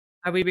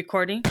Are we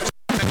recording?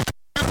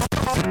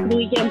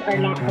 Weekends are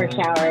not for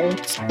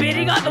showers.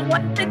 Spitting on the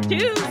ones and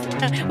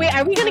twos. Wait,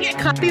 are we gonna get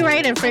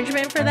copyright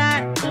infringement for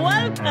that?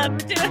 Welcome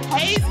to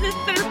Hey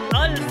Sister,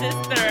 Soul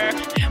Sister.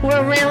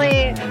 We're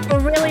really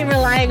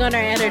relying on our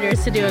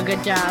editors to do a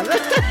good job.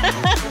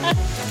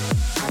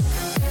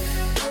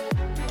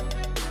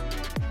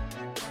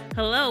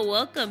 Hello,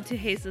 welcome to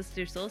Hey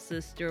Sister, Soul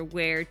Sister,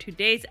 where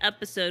today's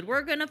episode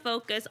we're gonna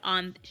focus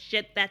on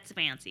shit that's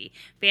fancy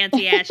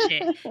ass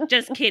shit.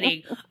 Just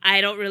kidding.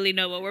 I don't really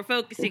know what we're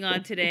focusing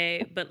on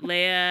today, but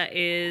Leia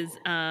is.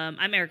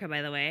 I'm Erica,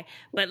 by the way,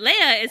 but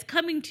Leia is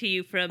coming to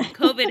you from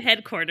COVID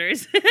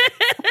headquarters.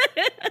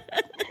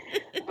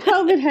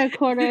 COVID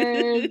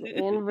headquarters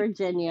in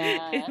Virginia.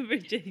 In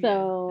Virginia.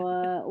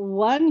 So,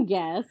 one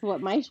guess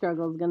what my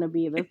struggle is going to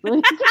be this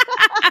week.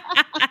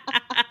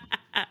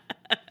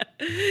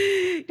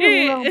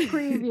 A little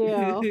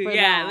preview.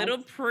 Yeah, a little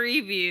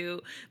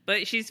preview.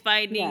 But she's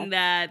finding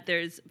that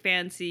there's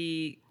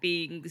fancy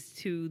things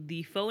to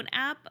the phone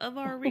app of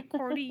our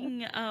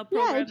recording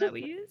program that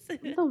we use.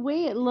 The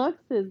way it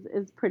looks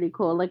is pretty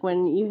cool. Like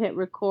when you hit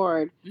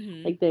record,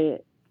 like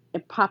it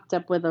popped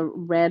up with a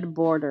red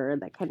border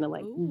that kind of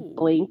like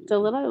blinked a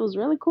little. It was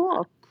really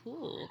cool.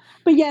 Cool.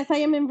 But yes, I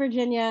am in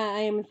Virginia. I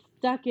am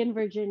stuck in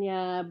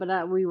Virginia,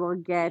 but we will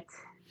get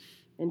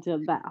into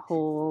that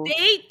whole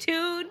Stay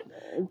tuned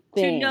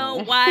thing. To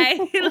know why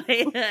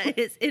Leia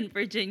is in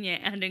Virginia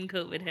and in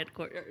COVID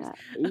headquarters.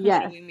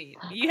 Yes. What do we mean?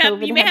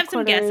 You may have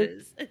some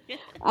guesses.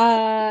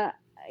 Yeah,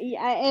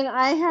 and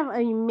I have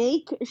a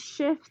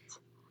makeshift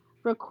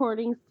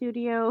recording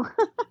studio.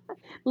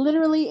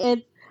 Literally,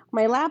 it's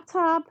my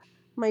laptop,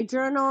 my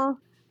journal,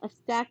 a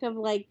stack of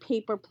like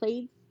paper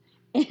plates,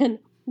 and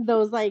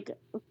those like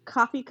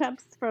coffee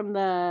cups from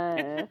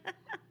the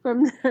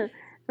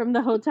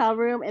hotel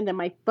room, and then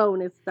my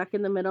phone is stuck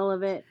in the middle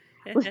of it,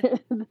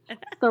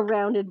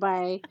 surrounded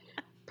by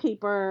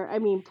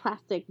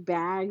plastic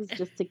bags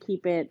just to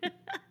keep it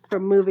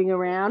from moving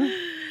around.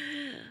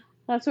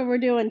 That's what we're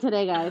doing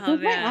today, guys. So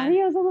my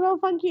audio is a little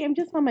funky. I'm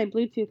just on my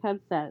Bluetooth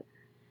headset.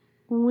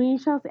 We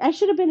shall see. I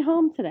should have been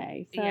home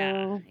today. So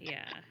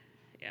Yeah.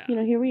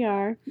 Here we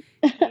are,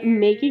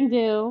 making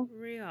do.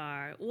 We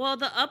are. Well,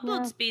 the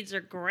upload speeds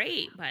are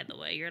great, by the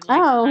way. You're like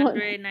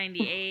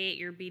 198.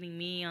 You're beating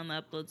me on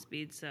the upload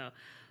speed, so.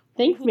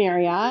 Thanks,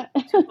 Marriott.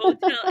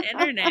 Hotel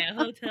internet.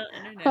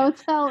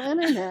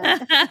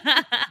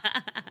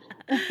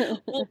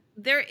 Well,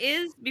 there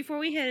is, before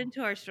we head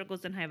into our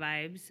struggles and high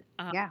vibes,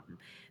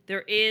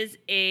 there is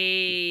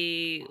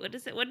a, what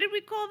is it? What did we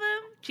call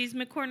them? Cheese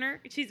McCorner?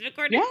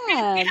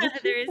 Yeah,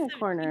 there is a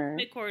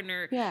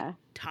McCorner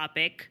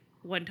topic.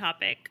 One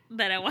topic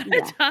that I want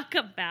to talk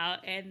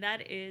about, and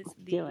that is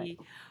the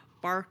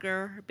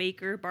Baker,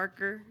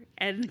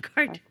 and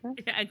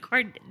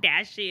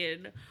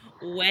Kardashian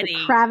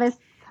wedding.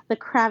 The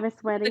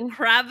Kravis wedding. The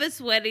Kravis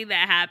wedding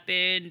that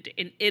happened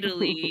in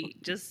Italy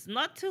just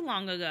not too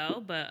long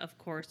ago, but of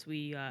course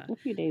a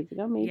few days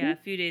ago, maybe. Yeah, a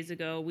few days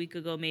ago, a week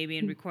ago, maybe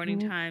in recording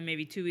time,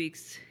 maybe 2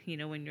 weeks,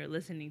 when you're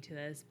listening to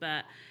this,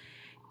 but.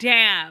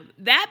 Damn,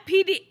 that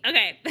PD.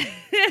 Okay.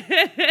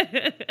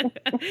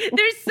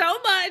 There's so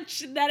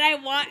much that I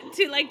want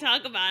to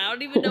talk about. I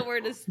don't even know where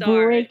to start.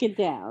 Break it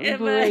down.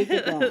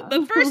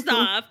 But first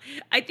off,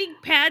 I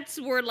think pants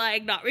were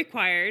not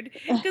required,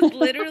 because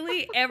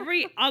literally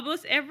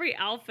almost every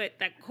outfit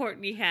that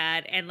Courtney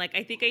had, and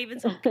I think I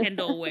even saw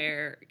Kendall,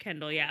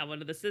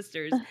 one of the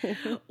sisters,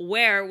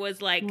 wear was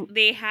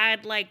they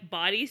had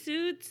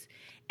bodysuits.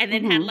 And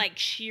then had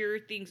sheer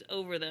things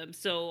over them,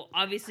 so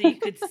obviously you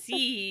could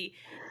see,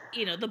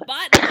 the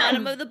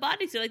bottom of the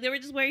bodysuit. They were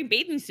just wearing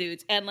bathing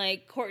suits, and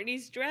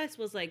Courtney's dress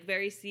was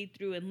very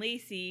see-through and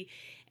lacy,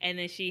 and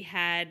then she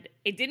had.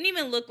 It didn't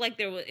even look like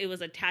it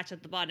was attached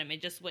at the bottom.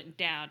 It just went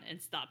down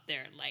and stopped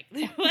there, and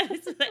then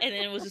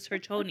it was just her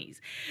chonies.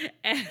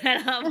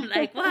 And I'm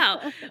like, wow,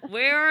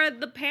 where are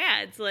the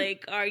pants?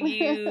 Are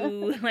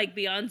you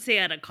Beyonce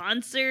at a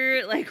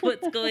concert?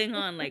 What's going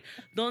on?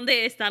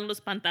 ¿Dónde están los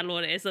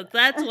pantalones? So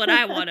that's what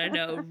I want to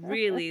know,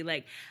 really.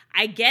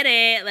 I get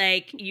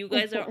it. You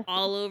guys are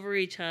all over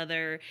each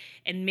other,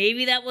 and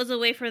maybe that was a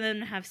way for them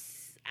to have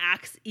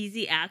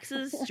easy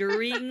access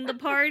during the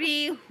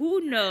party. Who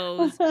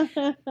knows?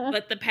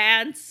 But the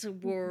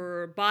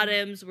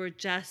bottoms were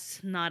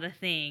just not a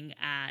thing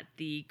at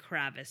the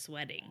Kravis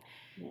wedding.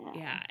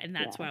 Yeah, and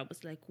that's why I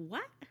was like,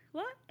 what?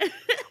 Word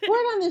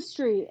on the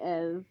street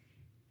is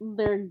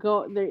they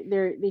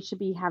should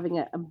be having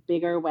a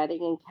bigger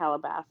wedding in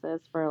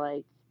Calabasas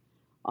for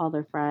all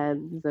their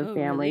friends and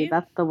family. Really?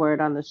 That's the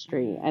word on the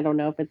street. I don't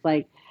know if it's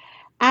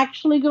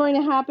actually going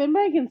to happen, but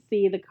I can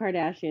see the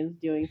Kardashians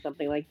doing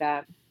something like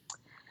that.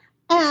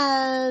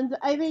 And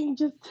I think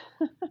just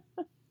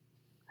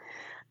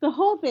the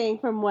whole thing,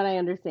 from what I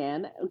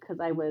understand,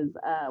 because I was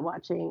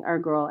watching our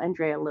girl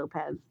Andrea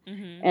Lopez,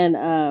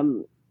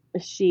 and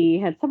she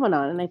had someone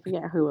on, and I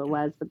forget who it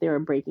was, but they were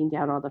breaking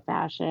down all the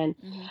fashion.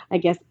 I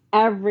guess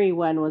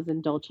everyone was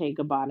in Dolce &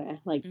 Gabbana,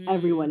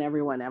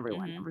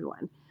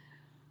 everyone.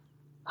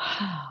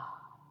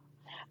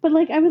 But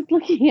like I was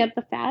looking at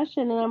the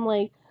fashion and I'm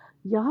like,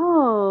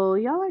 y'all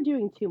are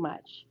doing too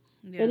much.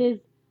 Yeah. It is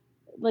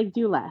like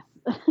do less.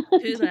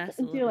 Do less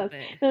a Do little less.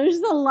 bit. There's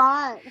just a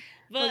lot, like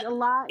But a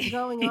lot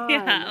going yeah.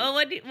 on Well,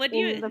 what do in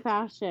you the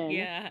fashion.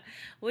 yeah.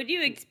 What do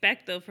you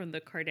expect though from the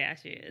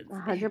Kardashians?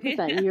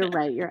 100%. You're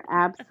right. You're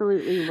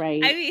absolutely I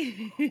right.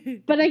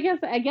 mean, But I guess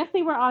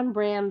they were on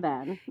brand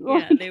then. yeah,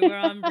 Like they were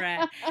on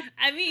brand.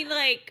 I mean,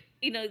 like,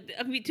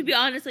 to be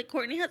honest, like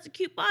Courtney has a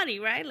cute body,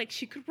 right? Like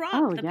she could rock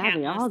oh the yeah,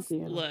 they all pantless do.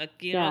 look.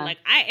 Yeah. Like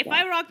if Yeah.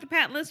 I rocked the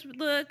pantless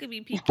look, I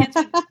mean, kids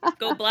would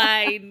go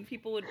blind,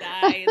 people would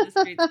die in the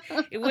streets.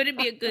 It wouldn't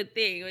be a good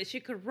thing, but she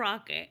could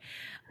rock it.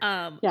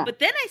 Yeah. But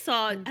then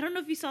I don't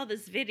know if you saw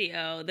this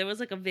video. There was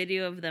like a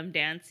video of them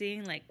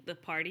dancing, like the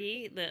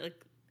party, like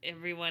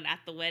everyone at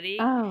the wedding,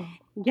 Oh,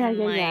 yeah, and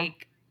yeah, yeah.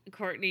 like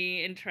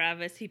Courtney and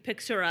Travis, he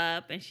picks her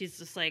up and she's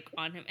just like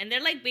on him, and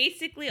they're like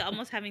basically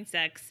almost having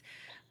sex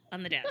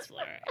on the dance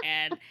floor,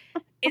 and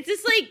it's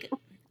just like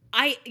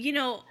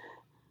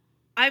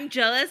I'm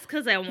jealous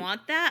because I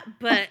want that,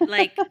 but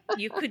like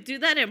you could do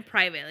that in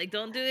private. Like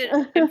don't do it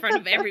in front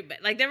of everybody.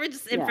 Like they were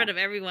just in Yeah. front of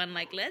everyone.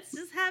 Like let's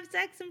just have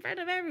sex in front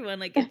of everyone.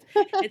 Like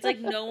it's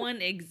like no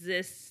one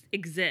exists.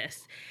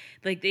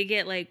 Like they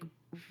get like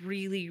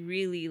really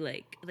really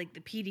like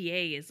the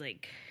PDA is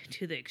like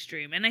to the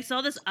extreme. And I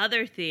saw this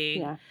other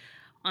thing Yeah.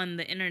 on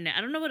the internet.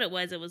 I don't know what it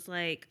was. It was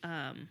like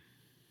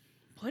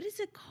what is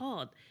it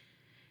called?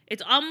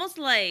 It's almost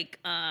like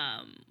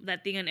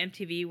that thing on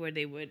MTV where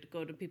they would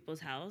go to people's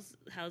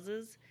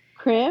houses.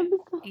 Cribs?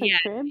 Like Yeah,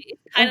 cribs?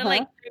 it's kind of Uh-huh.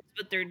 like Cribs,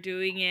 but they're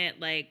doing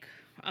it like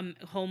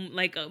home,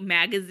 like a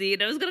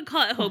magazine. I was gonna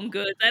call it Home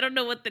Goods. I don't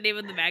know what the name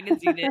of the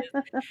magazine is,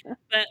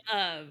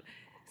 but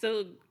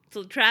so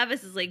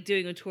Travis is like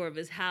doing a tour of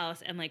his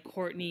house, and like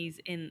Courtney's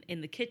in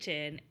the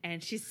kitchen,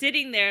 and she's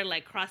sitting there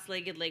like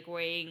cross-legged, like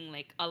wearing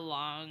like a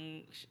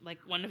long like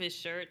one of his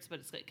shirts, but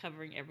it's like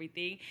covering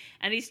everything,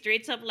 and he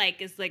straight up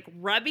like is like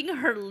rubbing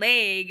her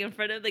leg in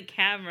front of the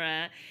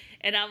camera,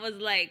 and I was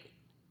like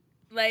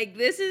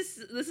this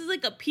is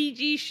like a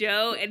PG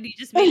show, and he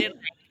just made it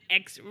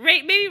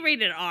like maybe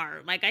rated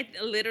R. Like I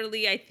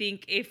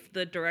think if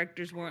the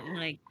directors weren't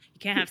like you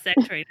can't have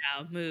sex right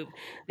now, move,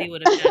 they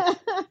would have done.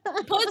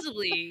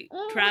 Supposedly,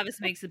 Travis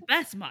makes the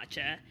best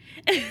matcha.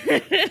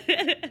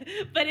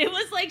 But it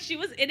was like she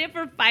was in it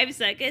for 5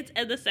 seconds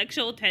and the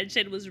sexual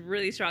tension was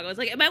really strong. I was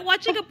like, am I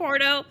watching a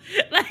porno?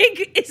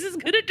 Like, is this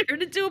going to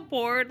turn into a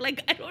porn?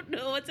 Like, I don't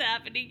know what's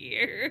happening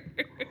here.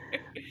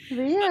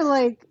 They are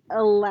like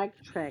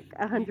electric,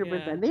 Yeah.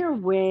 100%. They are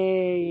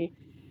way,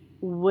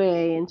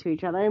 way into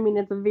each other. I mean,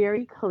 it's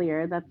very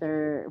clear that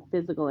their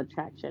physical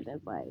attraction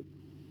is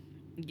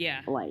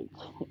Yeah. like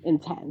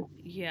intense.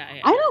 Yeah.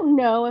 Yeah. I don't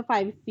know if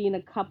I've seen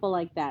a couple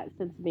like that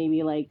since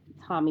maybe like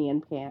Tommy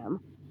and Pam.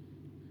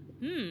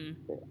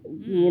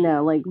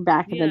 Like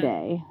back in the Yeah.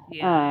 day.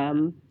 Yeah.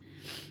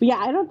 But yeah,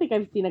 I don't think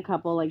I've seen a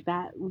couple like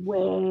that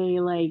way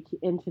like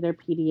into their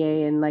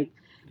PDA and like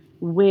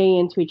way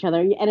into each other.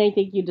 And I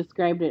think you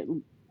described it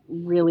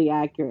really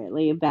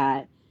accurately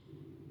that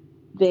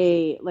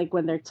they like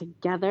when they're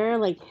together,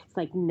 like it's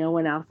like no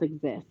one else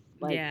exists.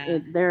 Like Yeah.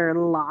 they're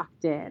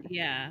locked in.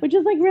 Yeah. Which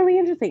is like really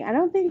interesting. I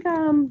don't think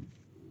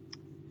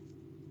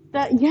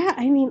that yeah,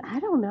 I mean, I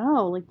don't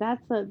know. Like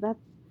that's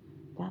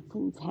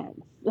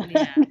intense.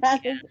 Yeah.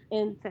 That is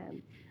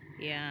intense.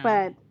 Yeah.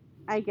 But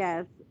I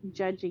guess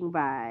judging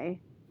by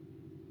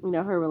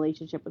her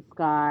relationship with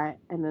Scott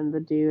and then the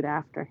dude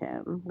after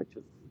him, which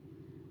was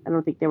I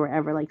don't think they were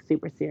ever like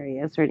super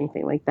serious or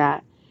anything like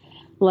that.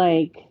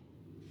 Like,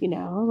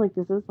 like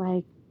this is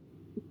like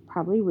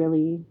probably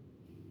really,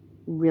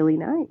 really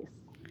nice.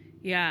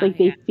 Yeah. Like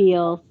they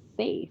feel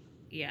safe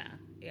Yeah.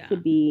 Yeah. to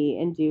be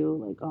and do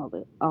like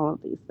all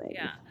of these things.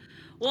 Yeah.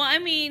 Well, I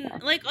mean,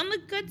 like on the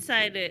good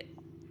side, it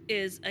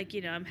is like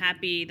I'm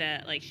happy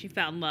that like she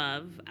found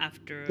love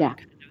after kind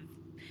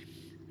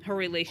of her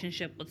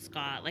relationship with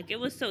Scott. Like it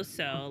was so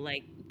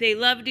like they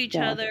loved each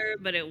other,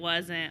 but it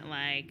wasn't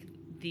like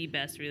the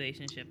best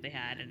relationship they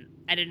had. And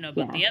I didn't know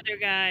about the other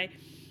guy.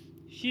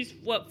 She's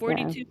what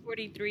 42,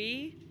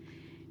 43.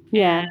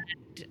 Yeah.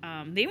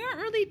 And they weren't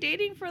really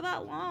dating for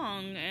that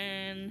long,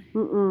 and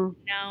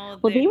now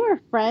they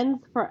were friends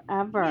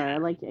forever. Yeah.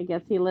 Like I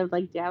guess he lived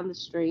like down the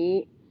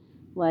street.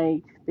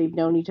 Like they've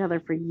known each other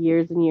for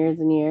years and years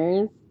and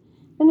years,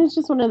 and it's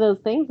just one of those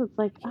things. It's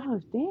like, oh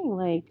dang,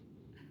 like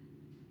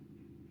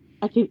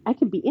I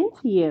could be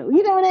into you.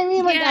 You know what I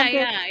mean? Like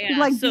after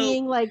like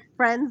being like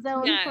friend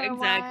zoned for a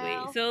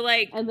while. So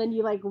like, and then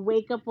you like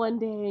wake up one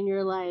day and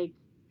you're like,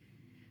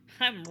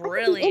 I'm I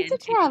really could be into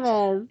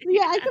Travis.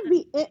 Yeah, I could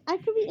be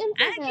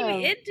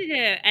into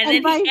him. And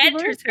then he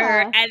enters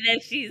her, and then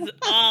she's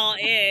all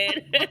in.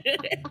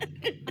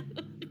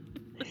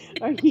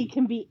 Or he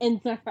can be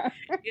into her.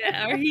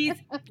 Yeah, or he's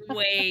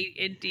way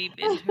deep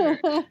into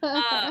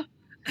her.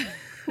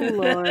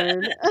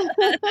 Lord.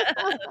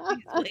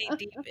 He's way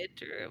deep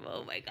into her.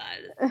 Oh my god,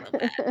 it's so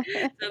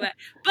bad. So bad.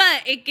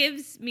 But it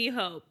gives me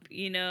hope,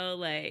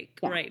 like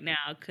right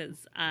now,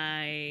 because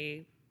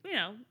I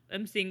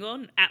am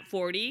single at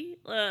 40.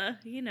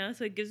 You know,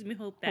 so it gives me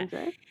hope that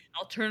 100.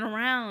 I'll turn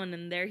around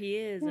and there he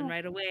is, and Yeah.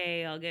 right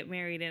away I'll get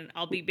married and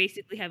I'll be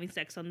basically having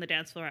sex on the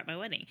dance floor at my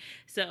wedding.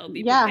 So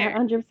be Yeah, prepared.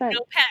 100%. No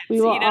We pants,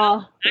 will you know?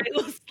 all. I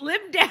will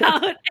slim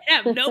down and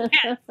have no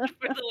pants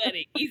for the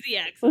wedding. Easy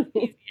access.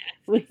 Easy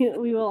access.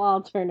 we will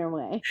all turn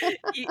away.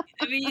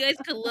 I mean, you guys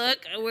could look.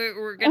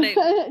 We're gonna. It's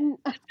gonna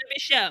be a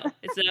show.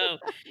 So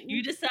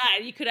you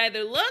decide. You could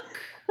either look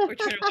or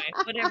turn away.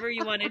 Whatever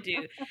you want to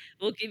do,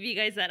 we'll give you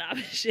guys that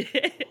option.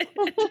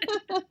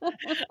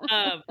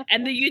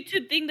 And the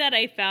YouTube thing that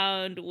I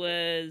found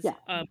was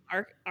Yeah.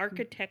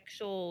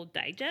 Architectural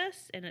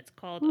Digest, and it's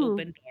called Hmm.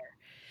 Open Door.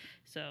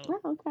 So, Oh,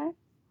 okay.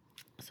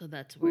 so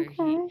that's where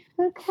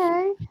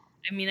Okay.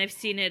 I mean, I've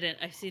seen it, and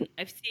I've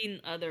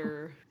seen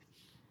other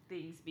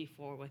things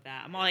before with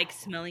that. I'm all like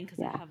smelling because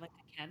I Yeah. have like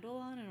a candle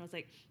on, and I was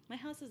like, my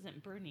house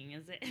isn't burning,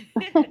 is it?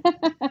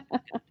 I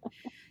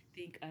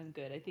think I'm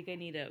good. I think I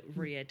need to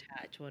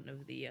reattach one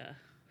of the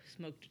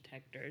smoke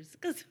detectors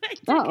because I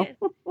took Oh. it.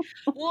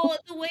 Well,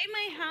 the way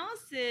my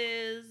house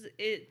is,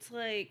 it's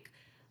like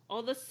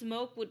all the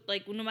smoke would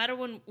like no matter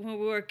when we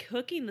were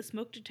cooking, the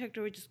smoke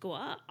detector would just go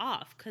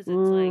off because it's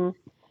like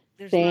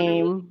there's not a really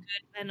Same.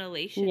 good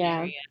ventilation Yeah.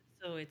 area,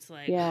 so it's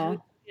like Yeah. I would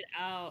put it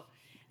out.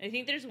 I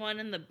think there's one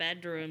in the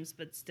bedrooms,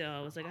 but still,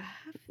 I was like,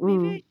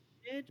 maybe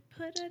I should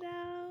put it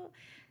out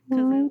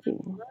because I Maybe.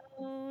 live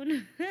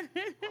alone.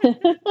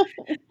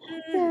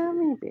 Yeah,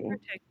 maybe.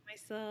 Protect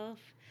myself.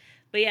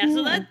 But yeah,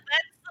 so that's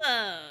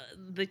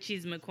the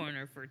Cheeseman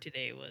corner for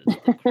today was the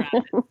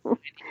Kravis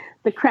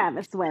The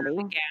Kravis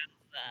wedding.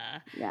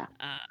 extravaganza. Yeah.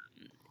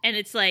 And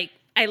it's like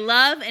I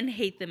love and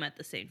hate them at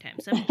the same time.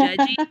 So I'm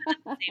judging, but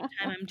at the same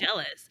time I'm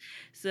jealous.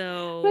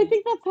 So But I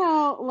think that's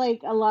how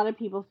like a lot of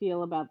people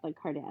feel about the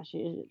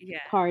Kardashians. yeah.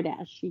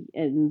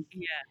 Kardashians.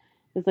 Yeah.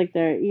 It's like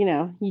they're,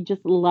 you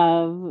just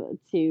love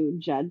to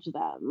judge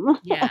them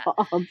Yeah.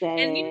 all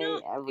day, And you know,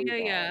 every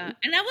day. yeah.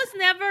 And I was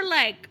never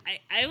like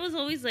I was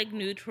always like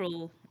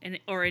neutral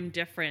or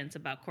indifferent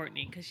about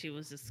Courtney because she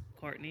was just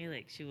Courtney.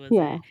 Like she wasn't.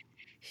 Yeah.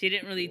 She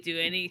didn't really do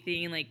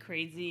anything like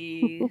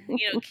crazy.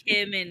 You know,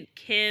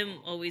 Kim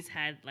always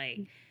had like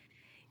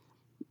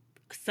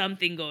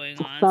something going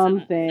on.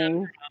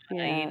 Something. Some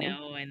drama, Yeah. you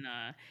know,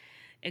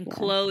 and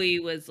Chloe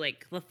was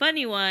like the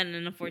funny one,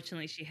 and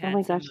unfortunately she had. Oh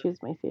my gosh, she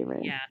was my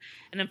favorite. Yeah,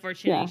 and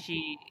unfortunately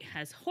she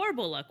has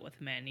horrible luck with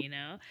men. You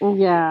know.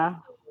 Yeah.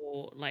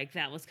 So, like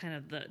that was kind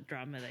of the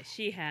drama that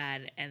she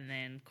had, and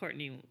then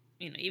Courtney.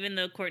 You know, even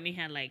though Courtney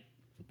had like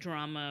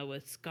drama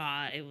with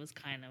Scott, it was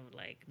kind of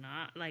like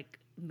not like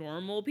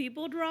normal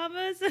people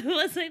drama. So it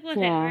was like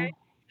whatever. Yeah.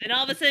 And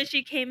all of a sudden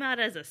she came out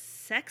as a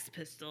Sex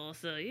Pistol,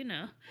 so you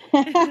know.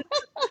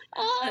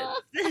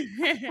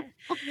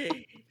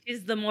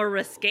 She's the more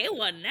risque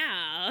one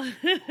now.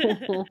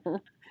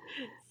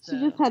 She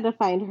just had to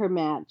find her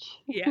match.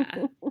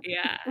 Yeah,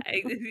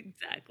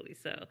 exactly.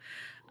 So,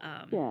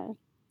 Yeah.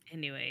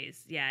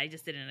 anyways, yeah, I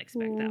just didn't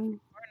expect that from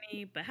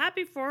Courtney, but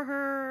happy for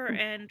her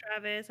and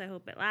Travis. I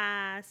hope it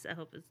lasts. I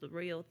hope it's the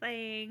real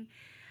thing.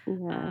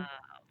 Yeah.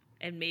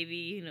 And maybe,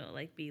 you know,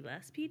 like be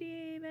less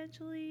PDA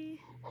eventually.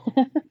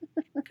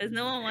 Because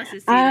no one wants to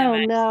see I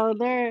them. don't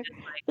know.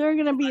 They're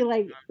gonna be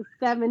like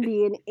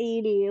 70 and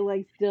 80,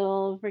 like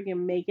still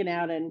freaking making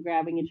out and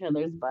grabbing each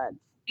other's butts.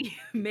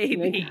 Maybe.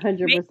 Like 100%.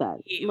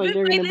 Maybe. Like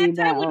they're But by gonna be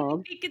that time, old.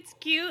 we think it's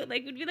cute.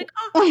 Like we'd be like,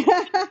 oh,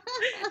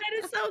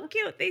 that is so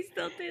cute. They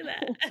still do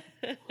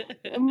that.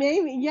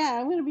 Maybe, yeah.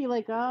 I'm gonna be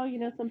like, oh,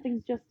 some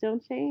things just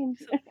don't change.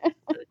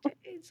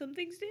 Some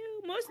things do.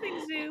 Most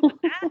things do,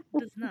 but that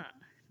does not.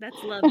 That's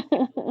love.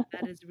 People.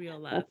 That is real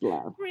love. That's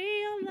love.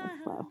 Real love.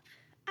 That's love.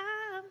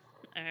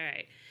 All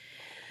right.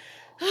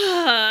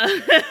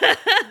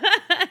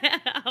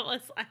 I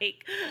was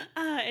like,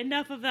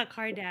 enough of the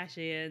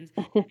Kardashians.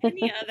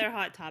 Any other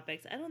hot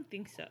topics? I don't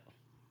think so.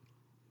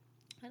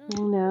 I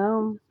don't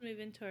know. Let's move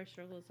into our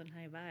struggles and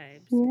high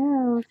vibes.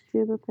 Yeah, let's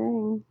do the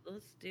thing.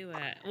 Let's do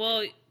it.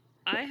 Well,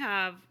 I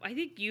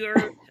think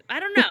I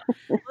don't know.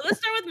 Well, let's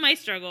start with my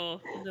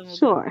struggle. Then we'll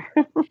Sure.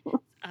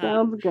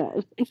 Sounds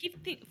good. I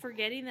keep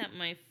forgetting that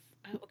my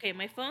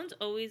phone's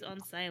always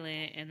on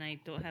silent, and I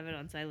don't have it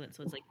on silent,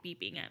 so it's like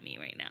beeping at me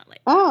right now.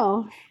 Like,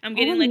 I'm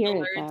getting like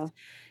alerts.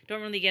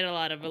 Don't really get a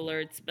lot of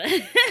alerts, but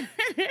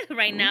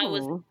right now it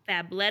was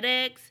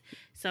Fabletics,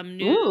 some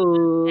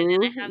news, and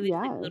then I have these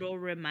like, little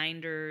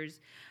reminders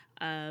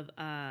of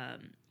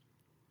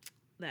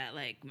that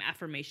like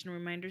affirmation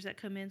reminders that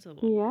come in. So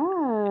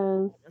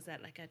was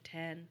that like a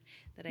 10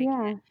 that I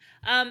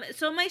get?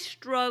 So my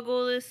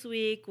struggle this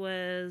week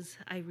was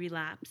I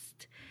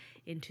relapsed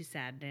into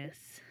sadness.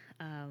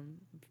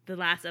 The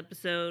last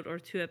episode or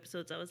 2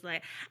 episodes, I was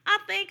like, I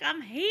think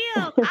I'm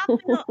healed. I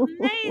feel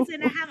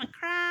amazing. I haven't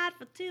cried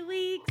for 2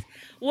 weeks.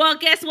 Well,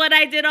 guess what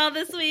I did all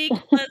this week?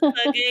 Was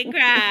fucking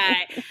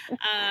cry.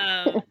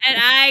 And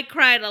I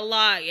cried a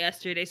lot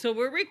yesterday. So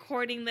we're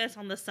recording this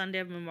on the Sunday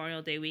of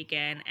Memorial Day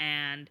weekend,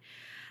 and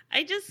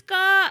I just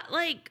got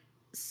like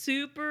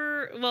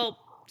super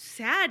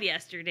sad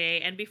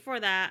yesterday. And before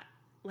that,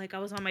 like I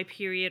was on my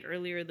period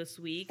earlier this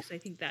week, so I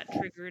think that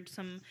triggered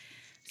some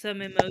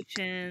some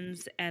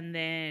emotions, and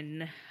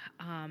then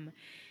um,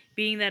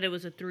 being that it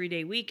was a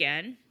 3-day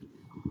weekend,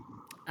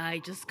 I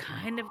just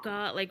kind of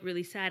got like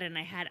really sad, and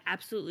I had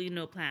absolutely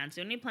no plans.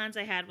 The only plans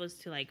I had was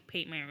to like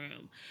paint my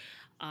room.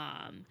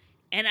 Um,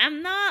 and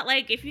I'm not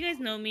like, if you guys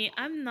know me,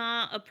 I'm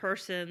not a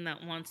person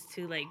that wants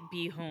to like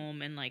be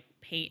home and like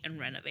paint and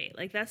renovate.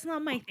 Like that's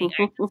not my thing.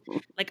 I just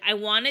like, I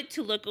want it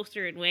to look a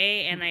certain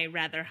way, and I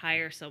rather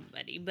hire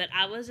somebody. But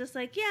I was just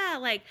like, yeah,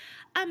 like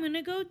I'm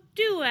gonna go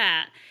do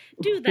that.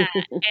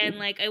 And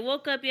like I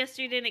woke up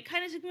yesterday, and it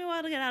kind of took me a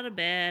while to get out of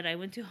bed. I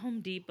went to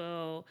Home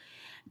Depot,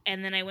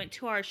 and then I went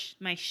to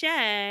my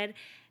shed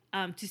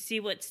to see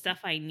what stuff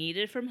I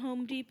needed from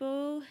Home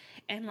Depot.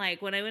 And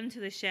like when I went into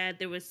the shed,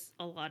 there was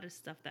a lot of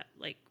stuff that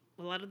like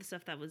a lot of the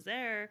stuff that was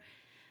there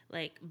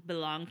like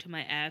belonged to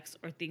my ex,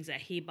 or things that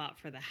he bought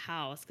for the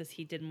house, because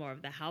he did more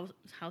of the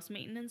house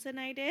maintenance than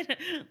I did.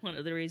 One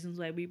of the reasons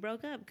why we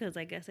broke up, because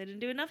I guess I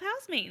didn't do enough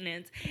house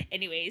maintenance.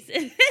 Anyways,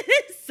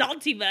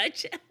 salty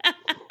much.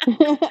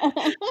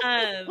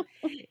 um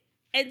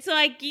and so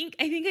I think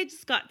I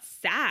just got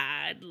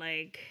sad,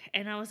 like,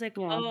 and I was like,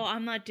 Yeah. "Oh,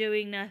 I'm not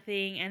doing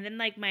nothing." And then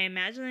like my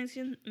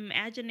imagination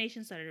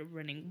started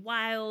running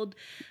wild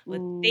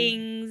with Mm.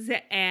 things,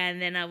 and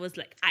then I was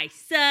like, "I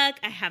suck.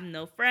 I have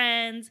no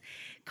friends."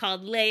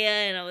 Called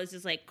Leia, and I was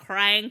just like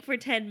crying for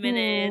 10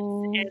 minutes,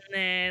 Mm. and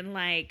then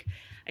like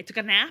I took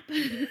a nap.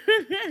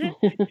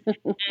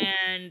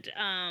 And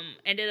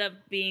ended up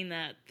being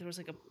that there was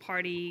like a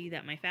party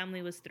that my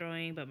family was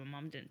throwing, but my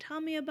mom didn't tell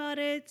me about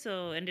it,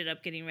 so ended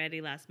up getting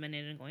ready last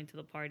minute and going to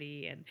the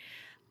party. And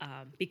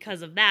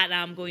because of that,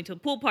 now I'm going to a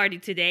pool party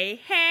today.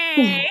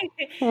 Hey.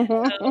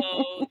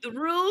 So the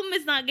room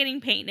is not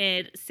getting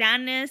painted,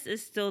 sadness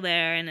is still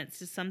there, and it's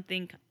just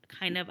something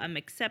kind of I'm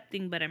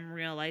accepting, but I'm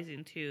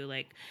realizing too,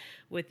 like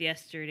with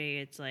yesterday,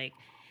 it's like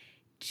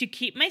to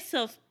keep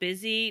myself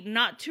busy,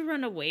 not to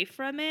run away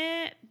from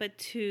it, but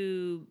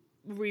to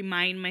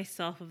remind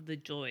myself of the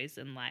joys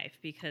in life.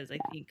 Because I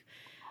think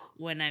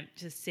when I'm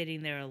just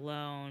sitting there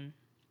alone,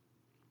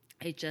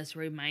 it just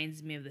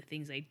reminds me of the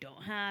things I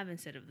don't have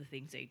instead of the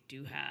things I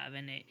do have.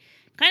 And it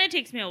kind of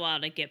takes me a while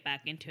to get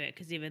back into it,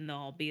 because even though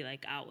I'll be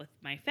like out with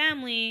my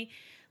family,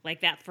 like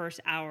that first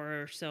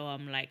hour or so,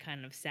 I'm like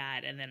kind of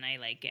sad, and then I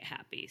like get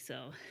happy.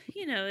 So,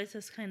 it's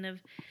just kind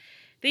of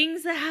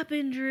things that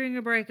happen during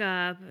a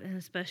breakup, and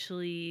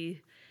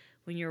especially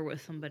when you're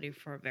with somebody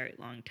for a very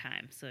long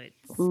time. So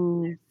it's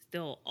Mm.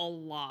 still a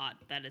lot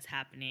that is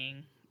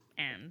happening,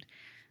 and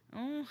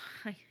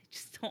I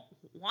just don't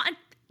want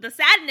the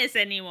sadness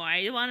anymore.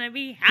 I want to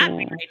be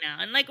happy Yeah. right now.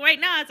 And like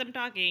right now, as I'm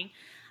talking,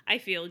 I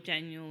feel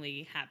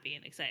genuinely happy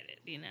and excited.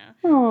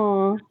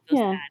 Oh, So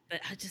yeah. sad,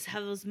 but I just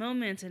have those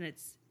moments, and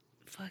it's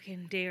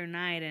fucking day or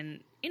night,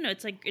 and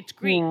it's like it's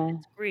grief. Yeah.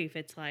 It's grief.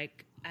 It's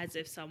like as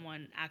if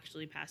someone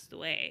actually passed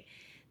away.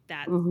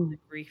 That's Hmm. the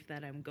grief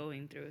that I'm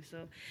going through.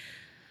 So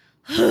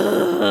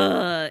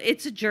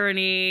it's a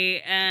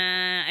journey,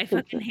 and I It's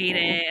fucking hate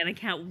okay. it, and I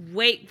can't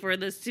wait for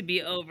this to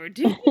be over.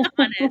 To be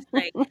honest,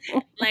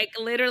 like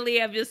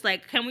literally, I'm just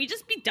like, can we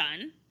just be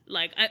done?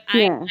 Like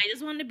Yeah. I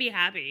just want to be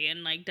happy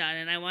and like done,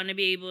 and I want to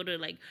be able to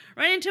like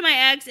run into my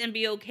ex and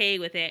be okay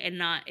with it, and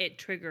not it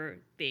trigger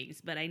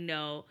things. But I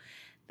know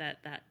that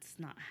that's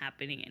not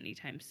happening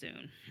anytime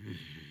soon.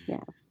 Yeah.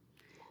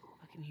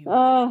 Fucking human.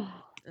 Oh,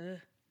 Ugh.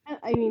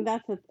 I mean,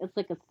 it's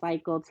like a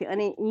cycle too,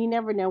 and you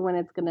never know when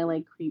it's gonna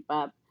like creep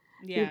up.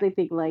 Because Yeah. I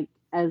think, like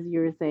as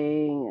you were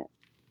saying,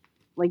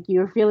 like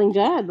you were feeling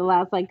good the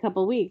last like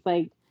couple weeks,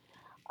 like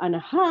on a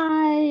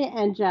high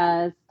and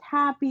just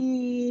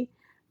happy.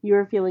 You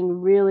were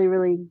feeling really,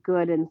 really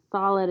good and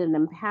solid and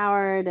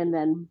empowered, and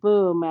then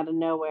boom, out of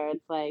nowhere,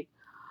 it's like,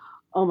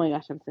 oh my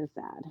gosh, I'm so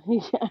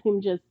sad.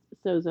 I'm just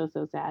so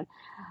sad.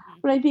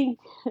 Mhm. But I think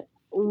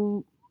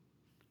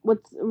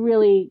what's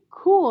really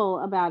cool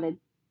about it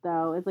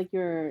though is like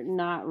you're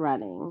not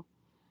running.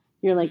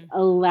 You're like Mhm.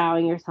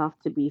 allowing yourself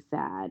to be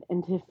sad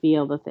and to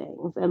feel the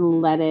things and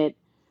Mhm.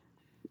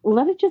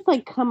 let it just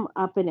like come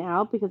up and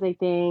out, because I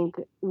think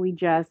we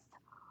just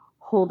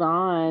hold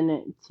on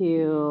Mhm.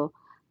 to,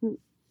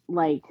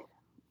 like,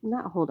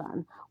 not hold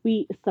on.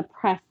 We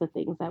suppress the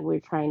things that are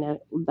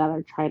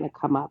trying to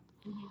come up.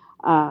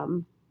 Mhm.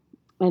 Um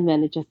and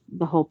then it just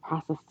the whole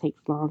process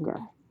takes longer,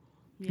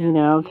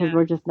 Yeah. because Yeah.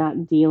 we're just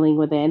not dealing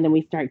with it, and then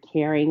we start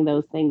carrying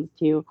those things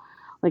to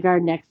like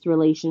our next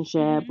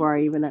relationship Mhm. or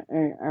even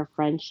our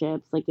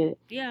friendships. Like Yeah.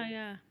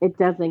 Yeah. it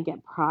doesn't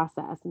get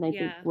processed, and I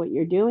think Yeah. what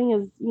you're doing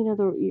is,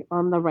 you're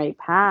on the right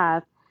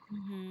path.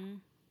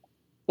 Mhm.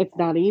 It's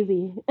not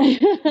easy.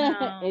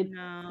 No, It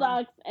no.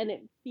 sucks and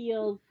it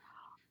feels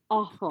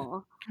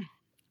awful,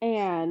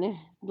 and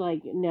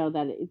like know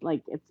that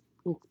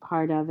it's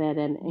part of it,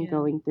 and Yeah.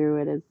 going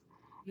through it is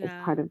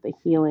Yeah. part of the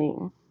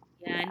healing.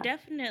 Yeah, and Yeah.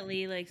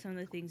 definitely like some of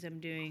the things I'm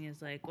doing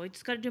is like, well, I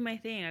just got to do my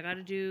thing. I got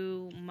to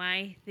do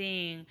my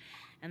thing,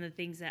 and the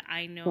things that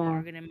I know Yeah.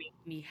 are going to make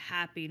me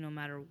happy no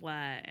matter what.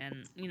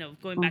 And,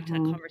 going back to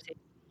that Mhm.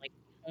 conversation, like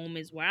home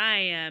is where I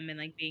am, and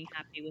like being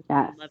happy with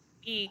Yes. me, loving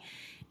me.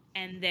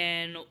 And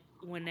then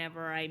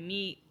whenever I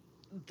meet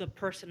the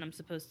person I'm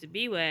supposed to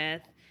be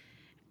with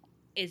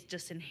is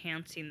just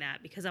enhancing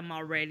that because I'm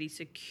already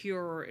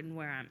secure in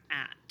where I'm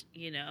at,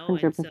 you know?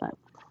 And so 100%.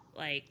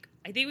 like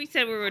I think we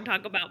said we were going to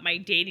talk about my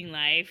dating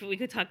life. We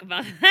could talk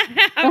about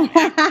that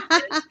after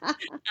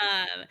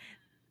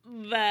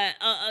but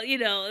you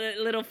know,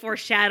 a little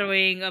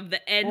foreshadowing of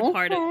the end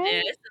part of Okay.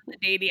 this of the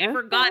dating. I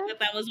forgot Okay. that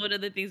that was one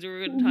of the things we were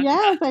going to talk about.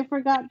 Yes, I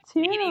forgot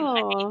Dating too.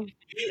 life.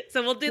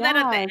 So we'll do that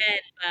at the Yes.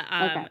 end. But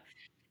Okay.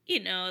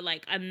 you know,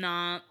 like I'm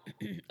not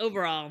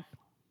overall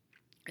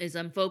is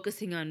I'm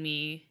focusing on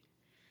me,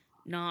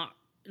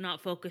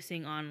 not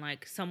focusing on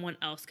like someone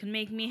else can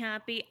make me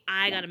happy.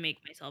 I Yeah. got to make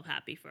myself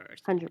happy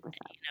first, 100%.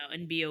 you know,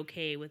 and be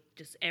okay with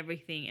just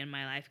everything in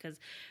my life cuz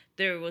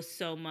there was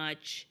so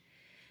much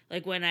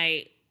like when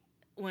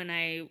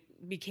I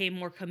became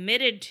more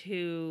committed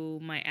to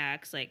my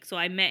ex, like so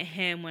I met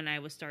him when I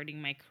was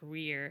starting my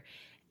career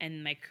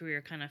and my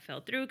career kind of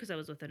fell through because I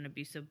was with an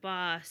abusive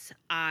boss.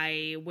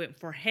 I went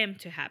for him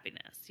to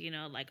happiness, you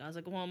know, like I was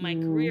like, well, my Mm.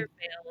 career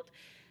failed,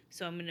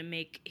 so I'm gonna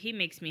make he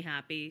makes me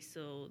happy.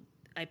 So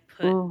I put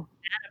Mm.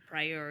 that a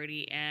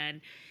priority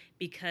and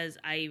because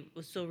I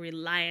was so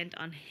reliant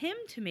on him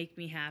to make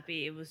me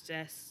happy, it was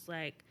just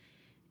like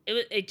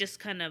it just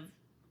kind of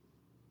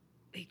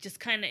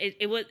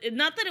it was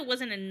not that it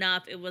wasn't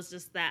enough, it was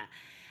just that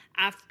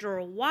after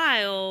a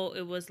while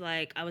it was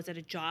like I was at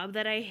a job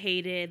that I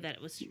hated,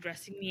 that was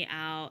stressing me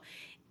out,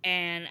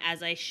 and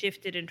as I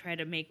shifted and tried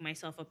to make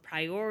myself a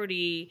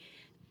priority,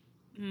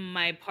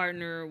 my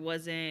partner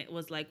was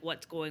like,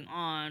 what's going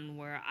on,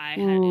 where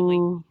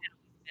Mm.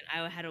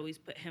 I had always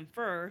put him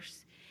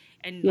first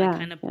and like Yeah.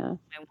 kind of put Yeah.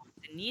 my wants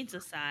and needs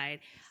aside.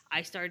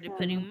 I started Yeah.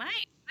 putting my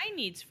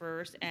needs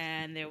first,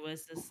 and there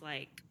was this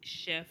like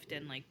shift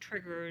and like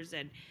triggers,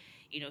 and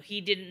you know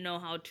he didn't know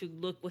how to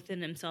look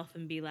within himself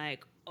and be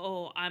like,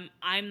 oh,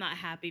 I'm not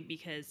happy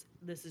because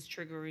this is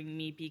triggering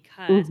me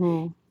because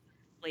Mhm.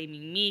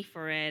 blaming me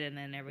for it, and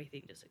then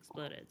everything just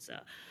exploded. So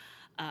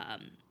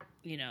um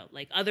you know,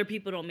 like other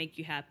people don't make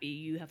you happy,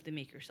 you have to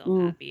make yourself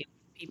Mm. happy. If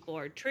people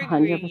are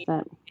triggering you,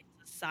 100%.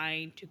 it's a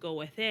sign to go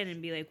within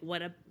and be like,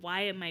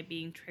 why am I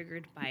being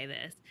triggered by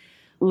this?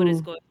 What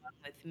is Mm. going on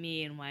with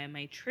me, and why am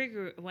I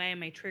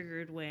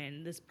triggered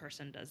when this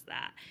person does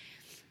that?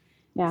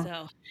 Yeah.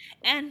 So,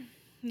 and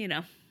you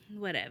know,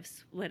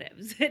 whatevs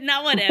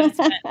not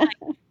whatevs, but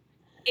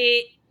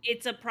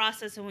it's a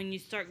process, and when you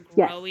start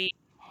Yes. growing,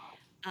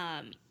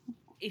 um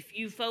if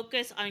you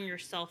focus on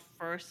yourself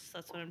first,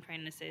 that's what I'm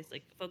trying to say, is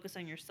like focus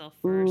on yourself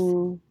first,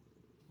 Mm.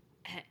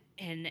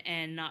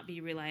 and not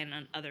be reliant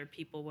on other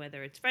people,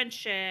 whether it's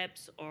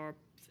friendships or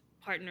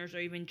partners or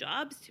even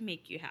jobs to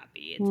make you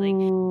happy. It's like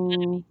you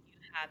gotta Mm. make you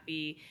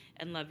happy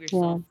and love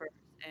Yeah. yourself first.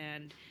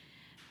 And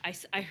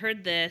I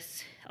heard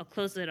this. I'll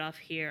close it off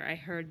here. I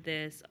heard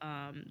this.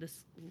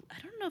 This I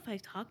don't know if I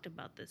talked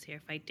about this here.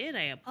 If I did,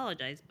 I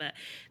apologize. But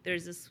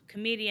there's this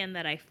comedian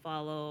that I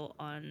follow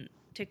on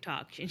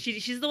TikTok, and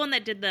she's the one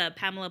that did the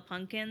Pamela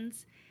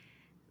Pumpkins.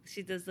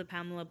 She does the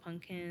Pamela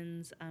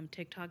Pumpkins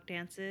TikTok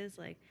dances.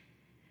 Like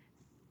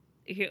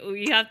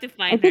you have to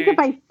I find think her. if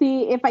I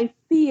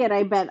see it,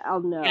 I bet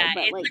I'll know. Yeah,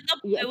 But it's like, like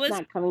yeah, it it's was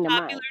not coming to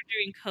popular mind.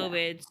 during Yeah.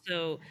 COVID.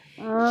 So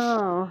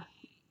Oh.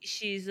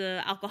 she's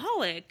a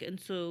alcoholic, and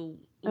so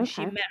when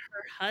she Okay. met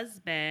her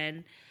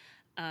husband,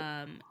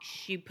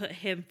 she put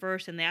him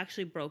first, and they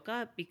actually broke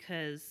up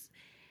because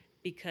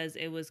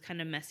it was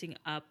kind of messing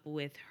up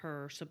with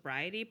her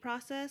sobriety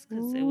process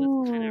because it was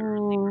kind of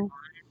early Mm.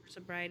 on in her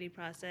sobriety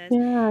process.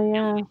 Yeah.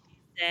 And Yeah. what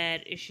she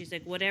said is she's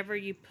like, whatever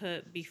you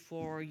put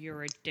before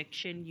your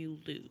addiction, you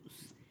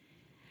lose.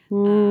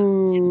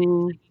 And it's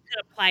Mm. like you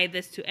could apply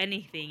this to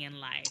anything in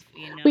life,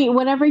 you Wait, know.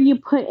 whatever you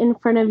put in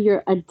front of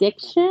your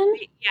addiction,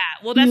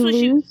 Yeah, well, that's you what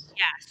she. lose.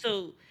 Yeah,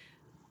 so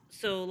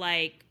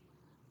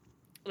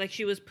like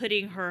she was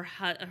putting her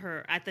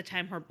at the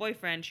time her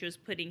boyfriend, she was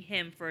putting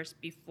him first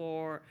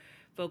before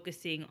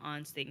focusing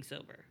on staying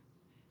sober.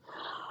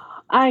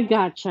 I Her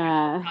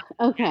gotcha. process,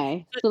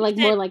 Okay, yeah. So so she like said,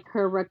 more like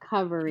her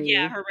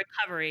yeah, recovery. her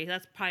recovery.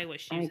 That's probably what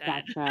she I said.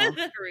 gotcha.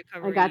 Her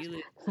I recovery. gotcha. You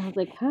lose. So I was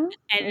like, huh?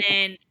 And Okay.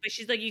 then, but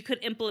she's like, you could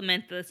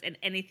implement this in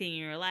anything in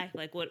your life.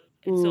 Like what?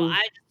 So Mm.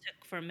 I just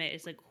took from it.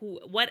 It's like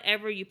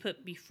whatever you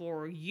put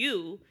before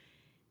you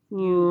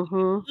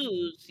Mhm.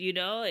 lose. You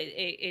know,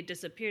 it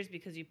disappears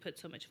because you put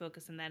so much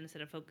focus on that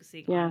instead of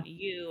focusing Yeah. on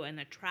you and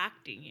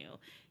attracting you.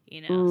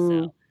 You know, so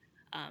Mm.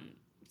 um,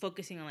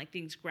 focusing on like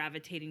things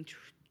gravitating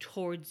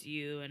towards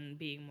you and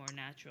being more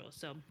natural.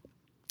 So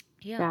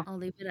yeah, Yeah. I'll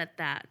leave it at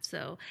that.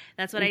 So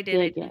that's what I It's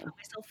did. I good. did Yeah. put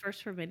myself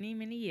first for many,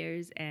 many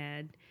years,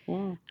 and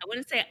Yeah. I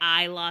wouldn't say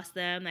I lost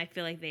them. I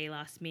feel like they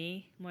lost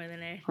me more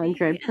than anything.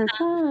 100%.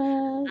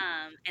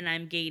 And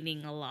I'm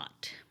gaining a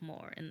lot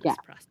more in Yeah. this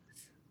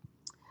process.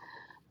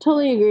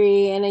 Totally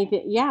agree. And I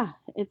think, yeah,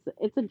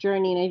 it's a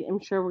journey, and I'm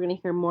sure we're gonna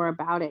hear more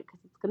about it because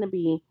it's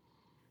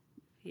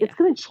Yeah,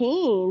 gonna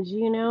change.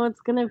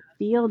 It's gonna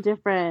feel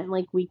different,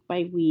 like week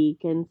by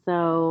week, and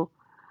so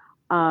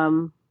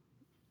um,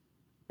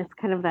 it's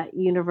kind of that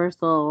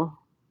universal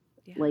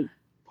yeah, like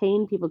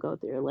pain people go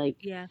through, like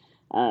yeah,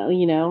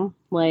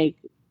 like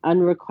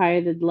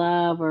unrequited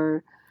love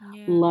or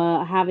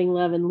Yeah. having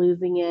love and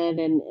losing it,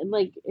 and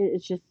like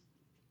it's just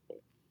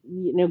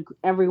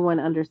everyone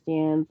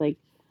understands like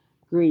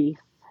grief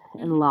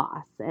and Hmm.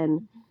 loss,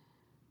 and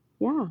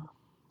yeah,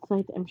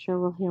 so I'm sure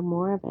we'll hear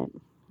more of it.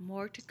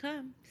 More to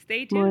come.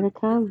 Stay More tuned. to This is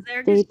come.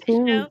 Erica's Stay Shit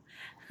tuned.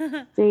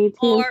 Show. Stay tuned.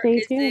 Or Stay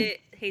is tuned. it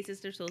Hey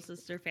Sister Soul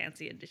Sister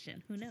Fancy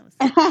Edition? Who knows?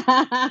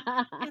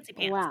 Fancy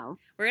pants. Wow.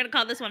 We're gonna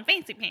call this one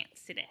Fancy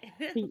Pants today.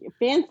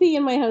 Fancy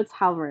in my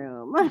hotel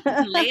room.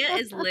 Leia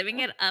is living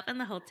it up in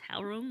the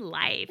hotel room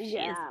life. She is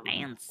Yeah, get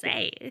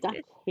fancy. stuck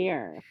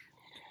here.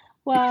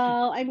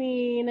 Well, I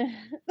mean,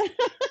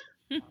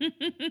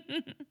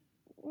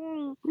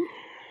 mm,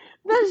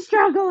 the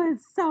struggle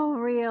is so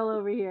real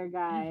over here,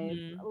 guys.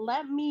 Hmm.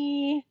 Let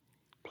me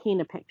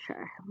paint a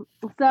picture.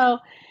 So,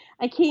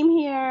 I came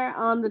here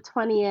on the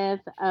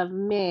 20th of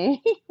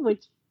May,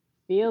 which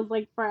feels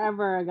like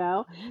forever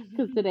ago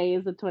because today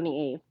is the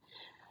 28th.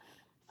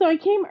 So I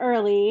came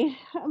early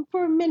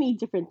for many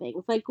different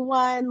things. Like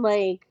one,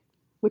 like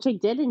which I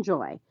did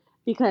enjoy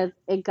because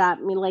it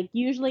got me like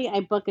usually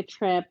I book a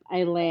trip,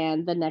 I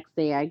land, the next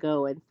day I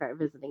go and start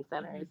visiting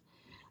centers.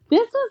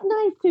 This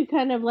was nice to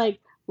kind of like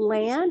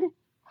land,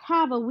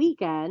 have a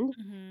weekend,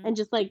 Hmm. and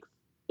just like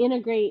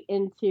integrate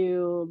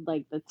into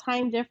like the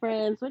time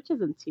difference, which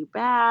isn't too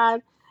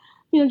bad.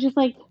 Just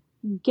like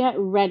get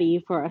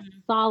ready for a Hmm.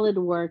 solid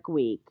work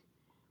week.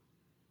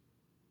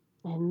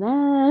 And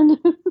then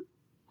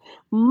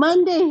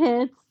Monday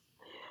hits.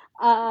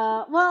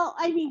 Well,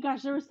 I mean,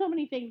 gosh, there were so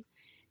many things.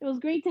 It was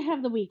great to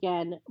have the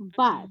weekend,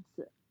 but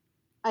Hmm.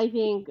 I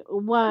think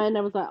one,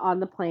 I was on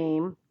the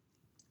plane.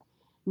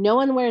 No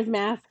one wears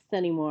masks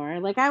anymore.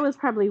 Like I was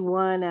probably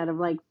one out of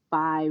like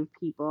five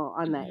people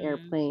on that Hmm.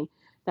 airplane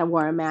that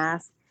wore a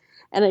mask.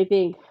 And I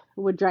think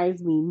what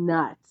drives me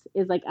nuts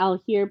is like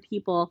I'll hear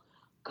people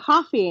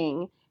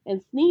coughing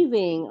and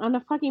sneezing on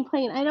a fucking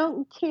plane. I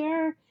don't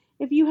care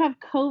if you have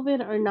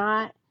COVID or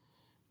not.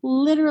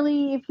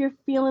 Literally, if you're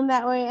feeling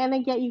that way, and I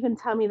get you can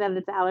tell me that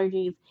it's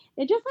allergies,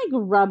 it just like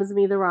rubs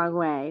me the wrong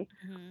way.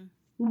 Hmm.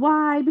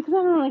 Why? Because I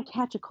don't want to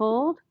catch a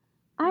cold.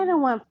 I don't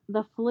Hmm. want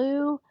the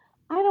flu.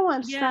 I don't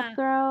want strep Yeah.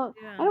 throat.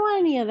 I Yeah. don't want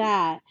any of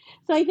that.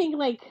 So I think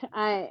like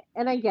I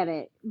get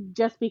it.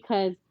 Just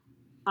because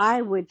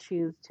I would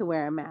choose to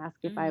wear a mask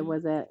Hmm.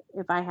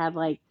 if I had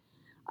like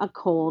a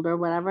cold or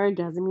whatever,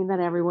 doesn't mean that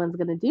everyone's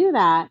gonna do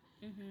that.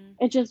 Hmm.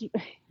 It just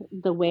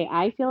the way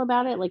I feel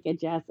about it, like it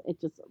just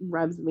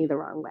rubs me the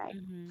wrong way.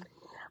 Hmm.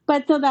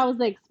 But so that was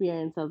the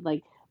experience of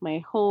like my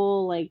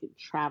whole like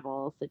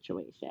travel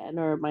situation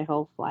or my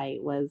whole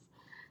flight was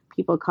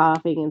people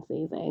coughing and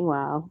sneezing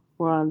while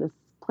we're on this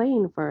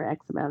plane for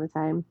X amount of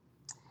time.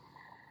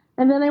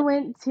 And then I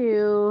went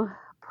to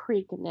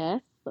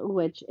Preakness,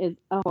 which is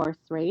a horse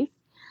race.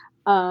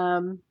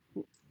 Um,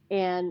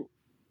 and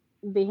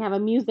they have a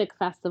music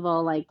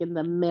festival like in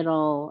the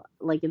middle,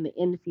 like in the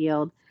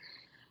infield.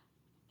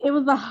 It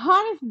was the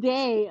hottest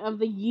day of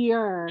the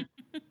year,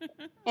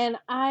 and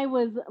I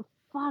was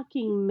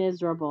fucking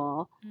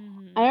miserable. I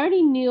Hmm.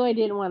 already knew I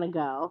didn't want to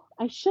go.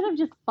 I should have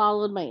just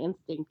followed my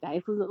instinct,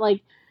 guys.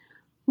 Like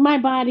my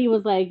body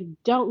was like,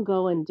 "Don't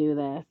go and do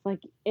this.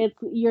 Like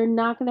you're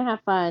not gonna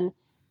have fun.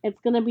 It's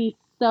gonna be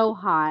so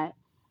hot."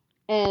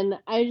 And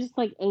I was just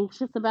like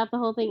anxious about the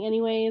whole thing,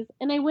 anyways.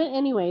 And I went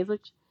anyways,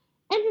 which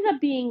ended up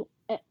being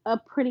a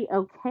pretty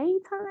okay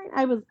time.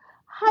 I was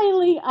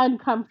highly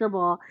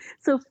uncomfortable,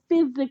 so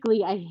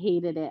physically I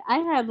hated it. I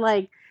had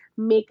like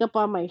makeup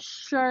on my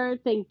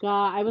shirt. Thank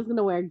God I was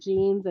gonna wear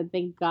jeans, and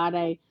thank God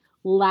I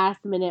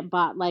last minute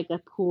bought like a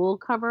pool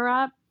cover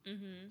up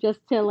Hmm. just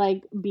to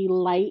like be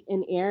light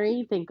and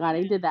airy. Thank God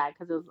I did that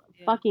because it was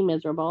Yeah. fucking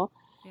miserable.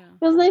 Yeah.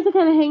 It was nice to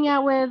kind of hang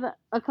out with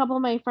a couple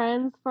of my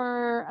friends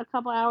for a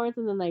couple hours,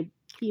 and then I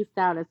pieced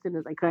out as soon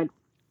as I could.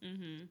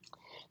 Hmm.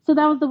 So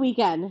that was the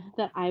weekend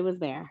that I was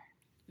there.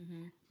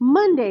 Hmm.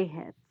 Monday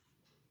hits,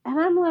 and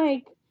I'm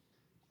like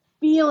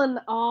feeling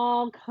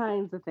all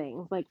kinds of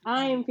things. Like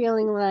I am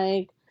feeling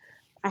like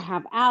I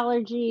have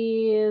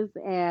allergies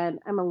and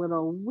I'm a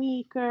little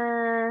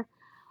weaker.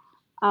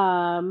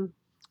 Um,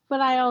 but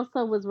I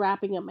also was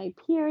wrapping up my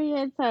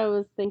period, so I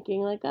was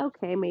thinking like,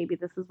 okay, maybe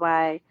this is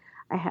why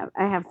I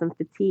have some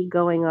fatigue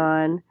going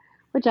on,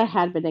 which I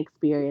had been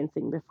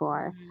experiencing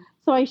before. Hmm.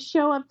 So I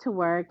show up to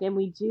work and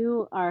we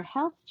do our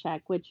health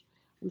check, which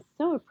I'm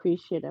so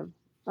appreciative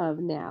of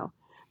now.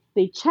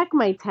 They check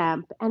my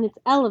temp and it's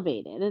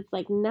elevated. It's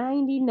like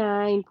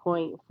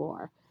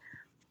 99.4,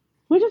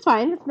 which is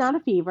fine. It's not a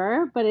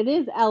fever, but it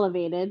is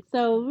elevated.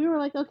 So we were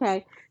like,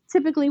 okay.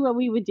 Typically, what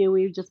we would do,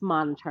 we would just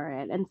monitor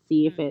it and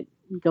see if it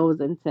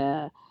goes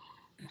into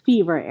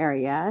fever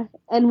area.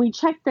 And we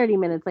checked 30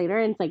 minutes later,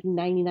 and it's like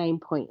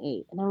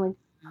 99.8. And I'm like,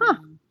 huh,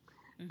 Hmm.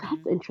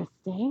 that's Hmm.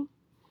 interesting.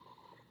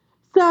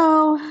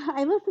 So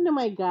I listened to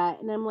my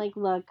gut, and I'm like,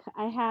 look,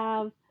 I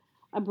have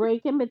a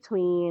break in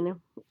between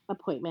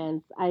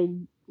appointments. I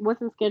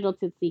wasn't scheduled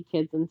to see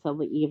kids until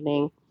the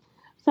evening.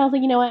 So I was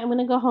like, you know what? I'm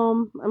gonna go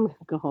home. I'm gonna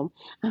go home.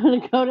 I'm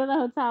gonna go to the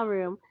hotel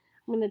room.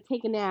 I'm gonna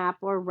take a nap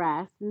or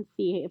rest and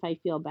see if I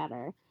feel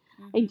better.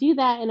 I do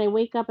that and I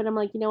wake up and I'm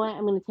like, you know what?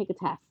 I'm going to take a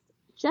test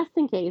just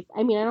in case.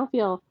 I mean, I don't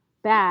feel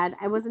bad.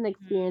 I wasn't Mhm.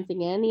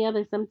 experiencing any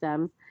other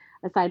symptoms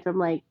aside from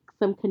like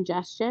some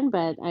congestion,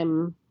 but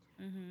I'm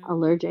Mhm.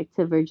 allergic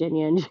to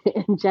Virginia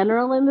in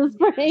general in the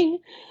Yeah. spring.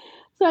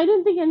 So I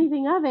didn't think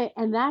anything of it.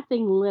 And that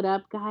thing lit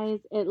up, guys.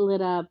 It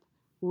lit up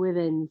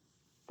within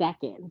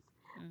seconds,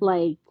 Mhm.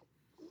 like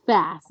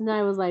fast. And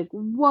I was like,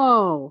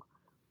 whoa,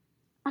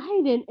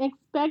 I didn't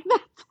expect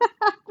that to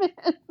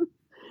happen.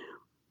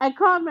 I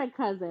called my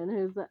cousin,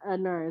 who's a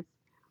nurse,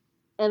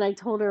 and I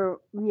told her,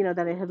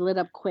 that it had lit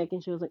up quick.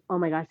 And she was like, oh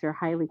my gosh, you're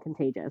highly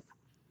contagious.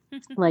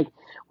 Like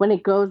when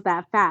it goes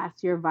that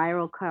fast, your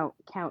viral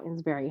count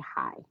is very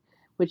high,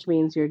 which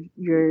means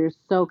you're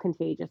so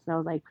contagious. And I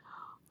was like,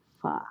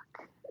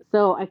 fuck.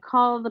 So I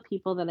call the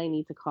people that I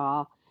need to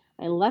call.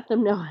 I let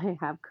them know I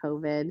have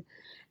COVID.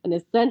 And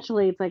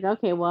essentially it's like,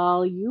 okay,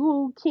 well,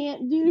 you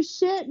can't do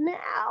shit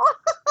now.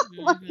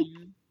 Like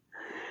Mhm.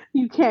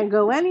 you can't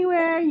go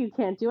anywhere, you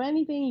can't do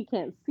anything, you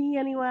can't see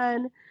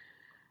anyone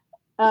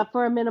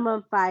for a minimum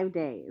of 5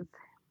 days.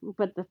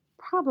 But the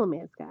problem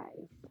is,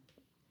 guys,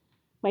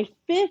 my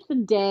fifth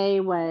day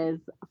was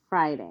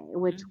Friday,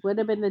 which would Mhm.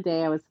 have been the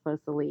day I was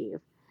supposed to leave.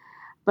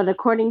 But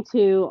according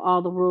to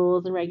all the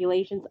rules and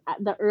regulations,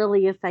 the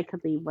earliest I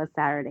could leave was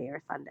Saturday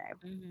or Sunday.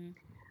 Mhm.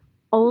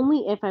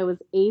 Only if I was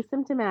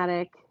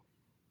asymptomatic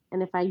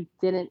and if I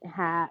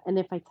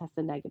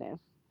tested negative.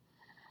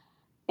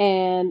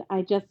 And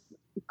I just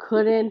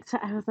couldn't.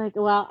 I was like,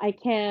 well, I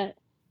can't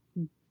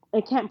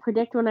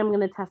predict when I'm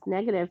going to test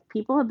negative.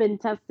 People have been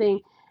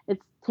testing.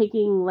 It's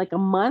taking like a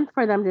month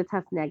for them to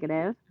test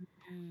negative.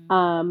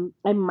 Mhm.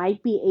 I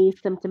might be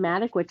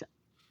asymptomatic, which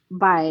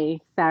by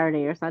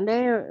Saturday or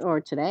Sunday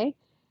or today,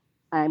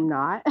 I'm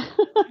not.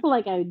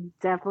 Like I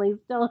definitely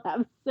still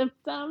have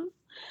symptoms.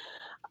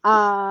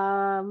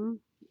 Um,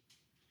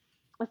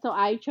 so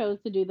I chose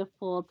to do the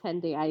full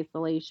 10-day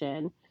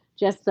isolation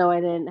just so I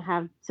didn't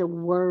have to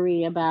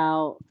worry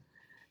about,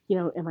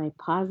 am I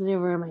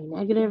positive or am I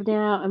negative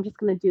now? I'm just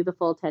going to do the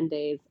full 10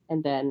 days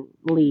and then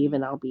leave Mhm.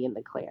 and I'll be in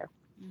the clear.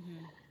 Mhm.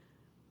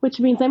 Which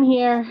means I'm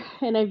here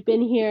and I've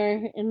been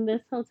here in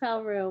this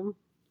hotel room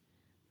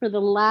for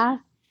the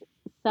last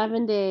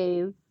 7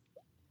 days,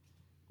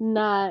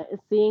 not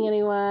seeing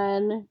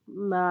anyone,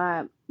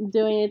 not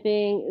doing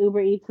anything.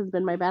 Uber Eats has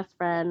been my best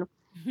friend.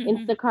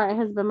 Instacart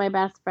has been my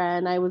best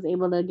friend. I was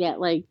able to get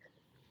like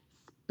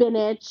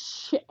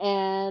spinach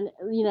and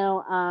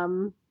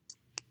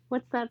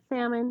what's that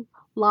salmon?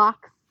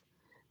 Lox,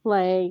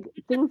 like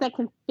things that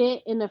can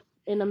fit in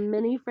a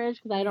mini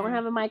fridge because I don't Yeah.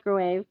 have a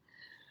microwave.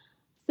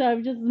 So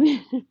I've just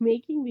been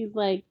making these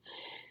like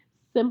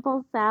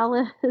simple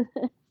salads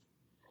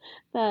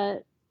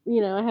that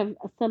I have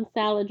some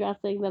salad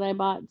dressing that I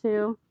bought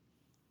too,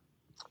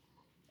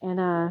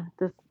 and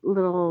this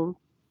little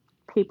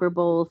paper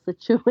bowl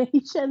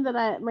situation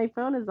that my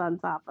phone is on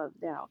top of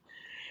now.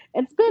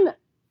 It's been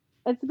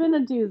it's been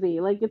a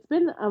doozy. Like it's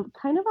been a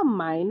kind of a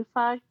mind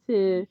fuck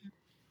to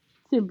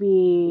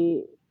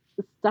be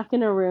stuck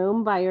in a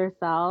room by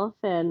yourself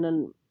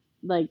and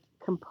like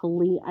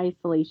complete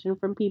isolation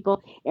from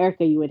people.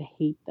 Erica, you would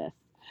hate this.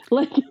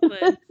 Like this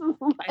Would. is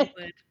I like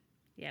would.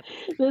 Yep.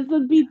 this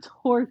would be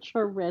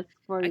torturous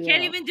for I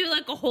can't you. even do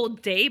like a whole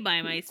day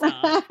by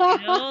myself.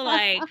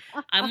 Like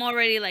I'm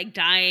already like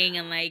dying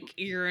and like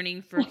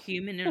yearning for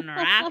human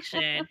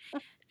interaction.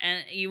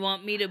 And you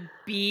want me to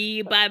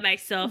be by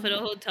myself in a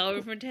hotel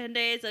room for 10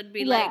 days? I'd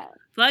be like, Yeah.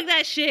 fuck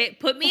that shit.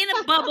 Put me in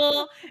a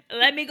bubble and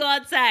let me go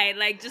outside.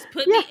 Like, just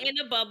put Yeah. me in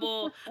a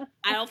bubble.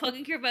 I don't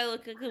fucking care if I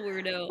look like a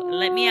weirdo.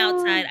 Let me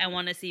outside. I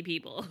want to see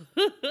people.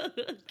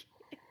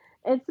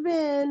 It's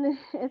been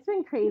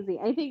crazy.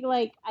 I think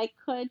like I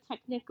could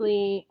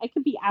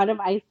be out of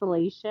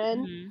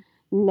isolation Mhm.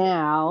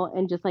 now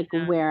and just like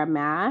Yeah. wear a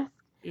mask.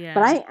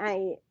 But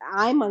Yeah.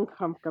 I'm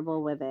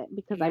uncomfortable with it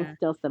because I'm Yeah.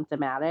 still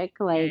symptomatic.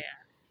 Yeah. Like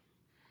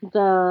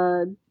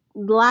the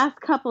last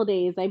couple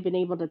days I've been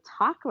able to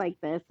talk like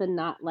this and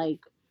not like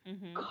Yeah.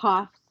 Mhm.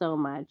 cough so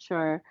much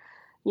or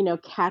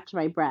catch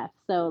my breath.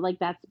 So like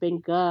that's been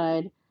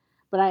good.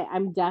 But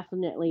I'm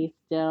definitely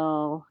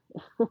still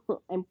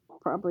I'm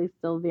probably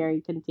still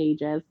very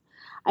contagious.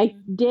 I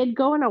Mhm. did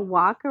go on a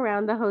walk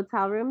around the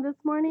hotel room this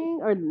morning,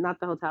 or not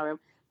the hotel room,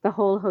 the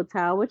whole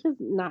hotel, which is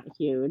not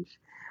huge.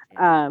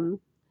 Yeah. Um,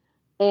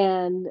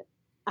 and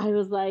I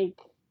was like,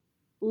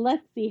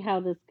 let's see how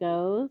this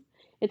goes.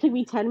 It took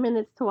me 10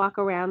 minutes to walk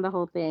around the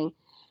whole thing.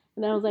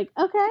 And I was like,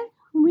 okay,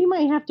 we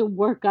might have to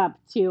work up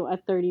to a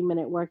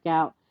 30-minute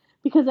workout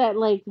because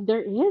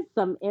there is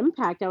some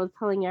impact. I was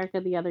telling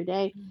Erica the other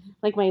day, Mhm.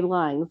 like my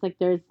lungs, like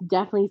there's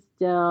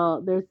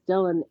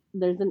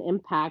an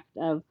impact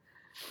of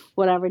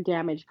whatever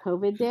damage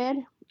COVID did.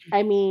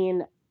 I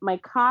mean, my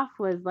cough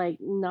was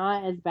like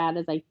not as bad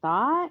as I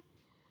thought,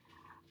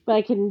 but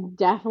I can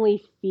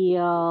definitely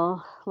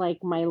feel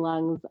like my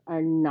lungs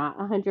are not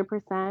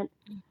 100%,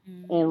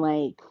 Mhm. and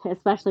like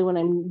especially when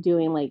I'm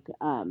doing like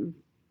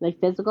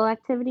physical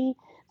activity.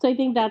 So I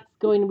think that's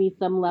going to be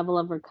some level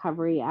of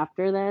recovery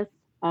after this.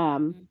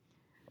 Um, Mhm.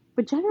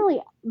 But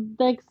generally,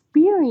 the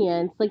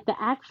experience, like the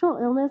actual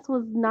illness,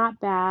 was not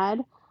bad.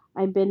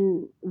 I've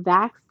been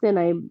vaxxed and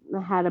I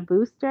had a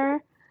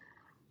booster,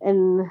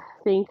 and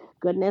thank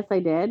goodness I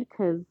did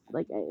because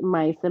like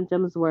my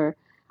symptoms were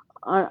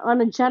on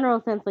a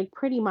general sense like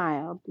pretty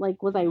mild.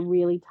 Like, was I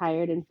really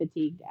tired and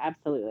fatigued?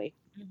 Absolutely.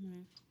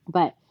 Mm-hmm.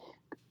 But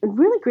I'm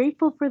really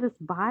grateful for this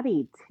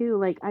body too.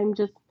 Like, I'm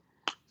just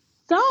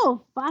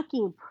so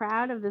fucking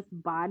proud of this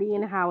body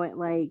and how it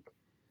like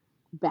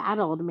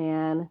battled,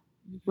 man.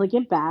 Mm-hmm. Like,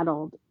 it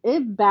battled.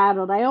 It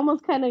battled. I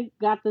almost kind of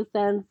got the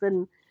sense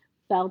and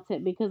felt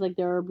it because like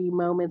there would be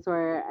moments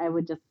where I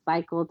would just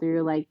cycle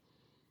through like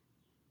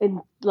and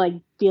like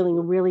feeling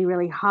really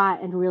really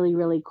hot and really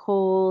really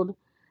cold,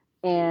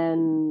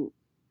 and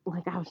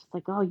like I was just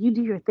like, oh, you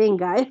do your thing,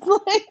 guys.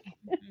 Like,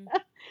 Mm-hmm.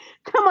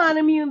 come on,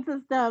 immune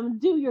system,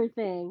 do your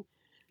thing.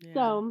 Yeah.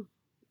 So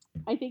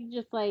I think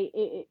just like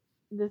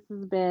this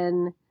has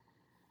been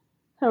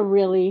a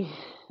really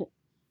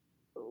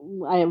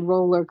a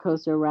roller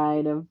coaster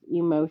ride of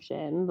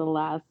emotion the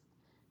last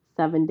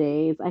 7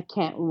 days. I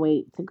can't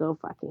wait to go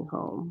fucking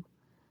home.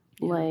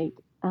 Yeah. Like,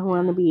 I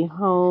want to Yeah. be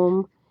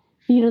home.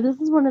 You know, this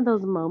is one of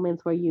those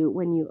moments where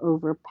when you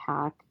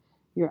overpack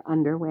your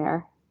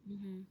underwear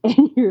Mm-hmm.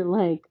 and you're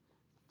like,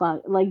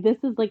 fuck. Like, this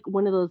is like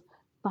one of those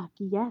fuck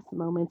yes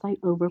moments. I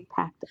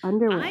overpacked I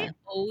underwear.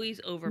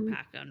 always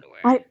overpack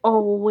underwear. I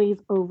always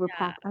Yeah,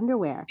 overpack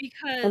underwear. And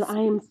because I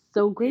am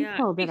so yeah,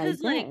 grateful that I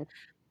because like did.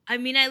 I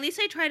mean, at least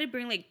I try to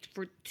bring like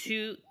for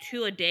two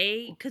a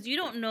day because you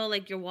don't know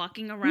like You you're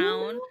walking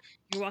around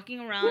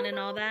and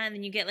all know? that, and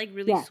then you get like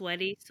really Yes.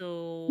 sweaty,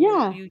 so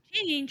Yeah. you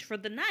change for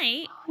the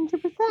night.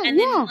 100%. And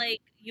then, Yeah.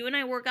 like, you and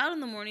I work out in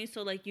the morning,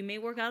 so, like, you may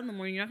work out in the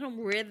morning, you're not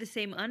gonna wear the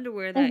same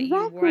underwear that you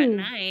wore at Exactly.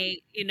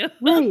 night, you know?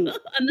 Right. Unless you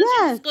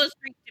Yes. just go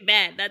straight to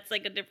bed, that's,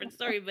 like, a different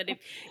story, but if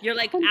you're,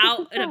 like,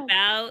 out and 100%.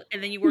 about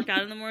and then you work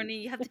out in the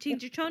morning, you have to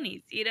change your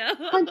chonies, you know?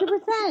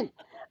 100%.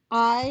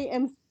 I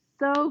am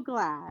so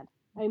glad.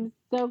 I'm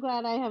so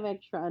glad I have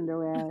extra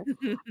underwear.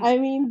 I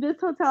mean, this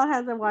hotel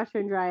has a washer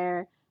and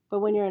dryer, but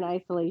when you're in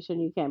isolation,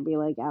 you can't be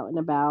like out and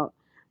about.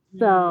 Mm.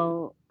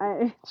 So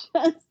I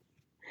just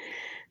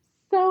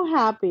so Well,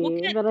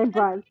 happy that I can't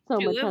brought so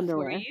they do much it for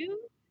underwear. you?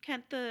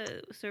 Can't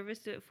the service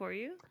do it for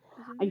you?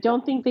 Isn't I it?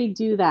 don't think they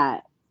do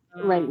that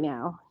right Oh,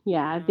 now.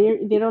 Yeah,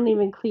 no. they don't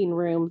even clean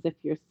rooms if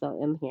you're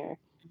still in here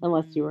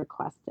unless you Mm.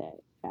 request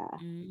it. Yeah.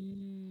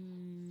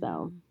 So,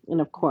 Mm.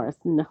 and of Mm. course,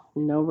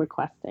 no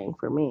requesting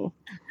for me.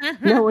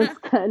 No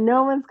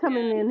one's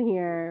coming Yeah, in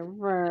here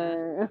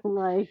yeah. for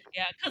like,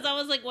 Yeah, because I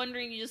was like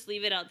wondering, you just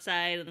leave it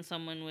outside and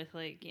someone with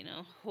like,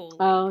 whole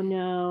like, oh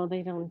no,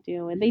 they don't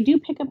do it. They do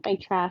pick up my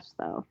trash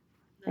though.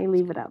 I that's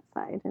leave it good.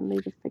 outside and they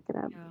just pick it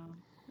up. Yeah.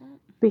 Well,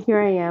 But here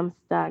I am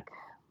stuck.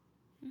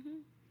 hmm.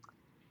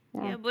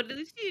 Yeah. Yeah, but at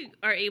least you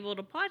are able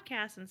to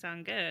podcast and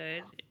sound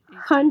good. You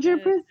sound good.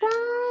 100%.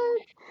 You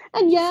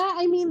And just, yeah,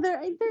 I mean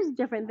there's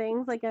different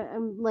things. Like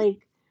I'm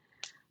like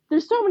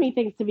there's so many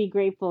things to be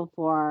grateful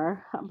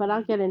for, but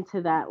I'll mhm. get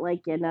into that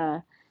like in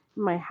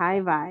my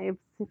high vibes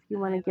if you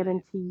want to High get vibe.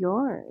 into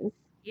yours.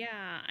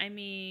 Yeah, I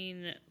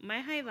mean,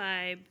 my high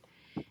vibe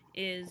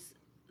is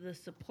the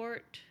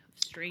support of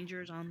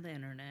strangers on the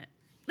internet.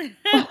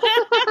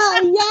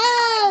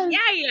 Yes.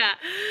 Yeah,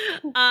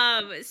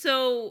 yeah.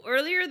 So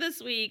earlier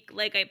this week,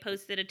 like I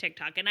posted a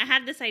TikTok and I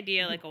had this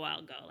idea like a while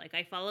ago. Like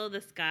I follow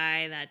this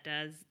guy that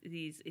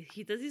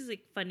he does these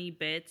like funny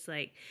bits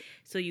like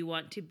so you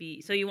want to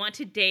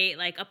date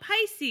like a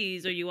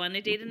Pisces or you want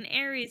to date an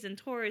Aries and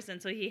Taurus,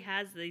 and so he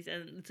has these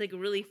and it's like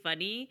really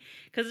funny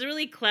cuz it's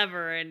really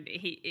clever and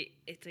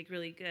it's like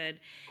really good.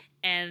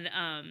 And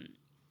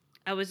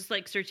I was just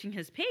like searching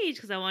his page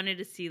because I wanted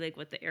to see like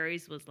what the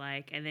Aries was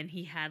like, and then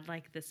he had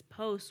like this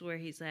post where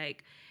he's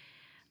like,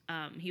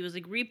 he was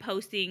like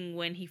reposting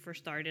when he first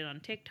started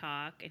on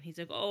TikTok, and he's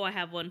like, "Oh, I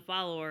have one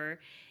follower,"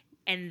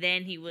 and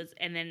then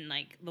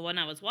like the one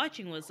I was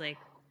watching was like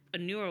a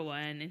newer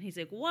one, and he's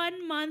like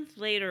 1 month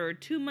later or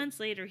 2 months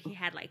later, he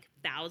had like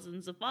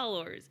thousands of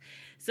followers.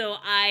 So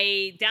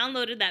I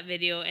downloaded that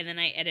video and then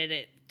I edited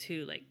it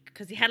to like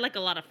because he had like a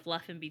lot of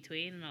fluff in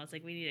between, and I was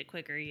like, we need it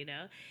quicker, you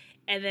know.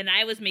 And then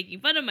I was making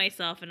fun of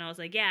myself, and I was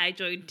like, "Yeah, I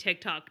joined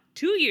TikTok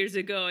 2 years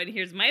ago, and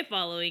here's my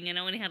following, and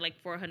I only had like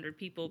 400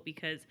 people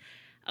because,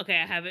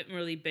 okay, I haven't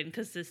really been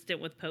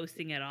consistent with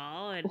posting at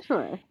all, and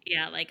Sure.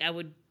 yeah, like I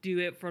would do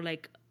it for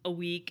like a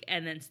week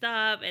and then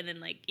stop, and then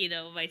like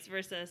vice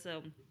versa.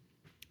 So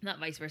not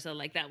vice versa,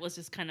 like that was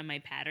just kind of my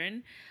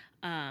pattern,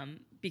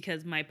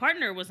 because my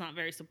partner was not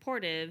very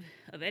supportive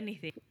of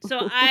anything. So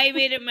I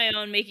made it my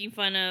own, making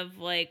fun of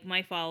like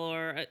my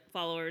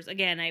followers.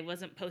 Again, I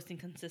wasn't posting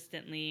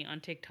consistently on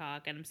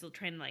TikTok, and I'm still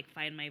trying to like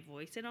find my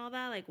voice and all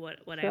that, like what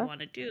I Sure. want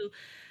to do.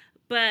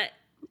 But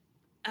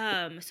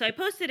so I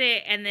posted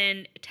it and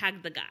then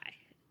tagged the guy.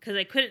 because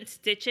I couldn't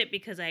stitch it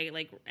because I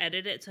like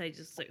edited it, so I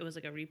just it was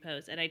like a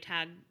repost, and I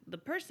tagged the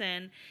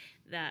person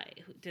that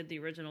did the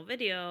original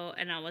video,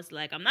 and I was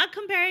like, I'm not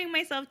comparing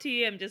myself to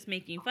you. I'm just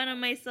making fun of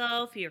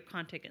myself. Your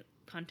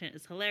content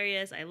is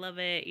hilarious. I love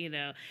it.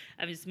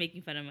 I'm just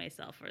making fun of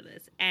myself for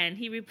this. And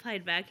he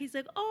replied back. He's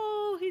like,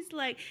 oh,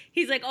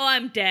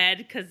 I'm dead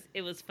because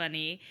it was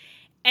funny.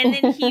 And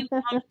then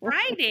on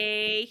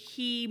Friday,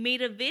 he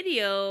made a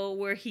video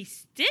where he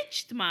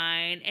stitched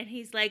mine, and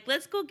he's like,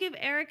 let's go give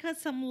Erica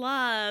some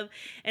love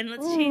and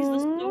let's change the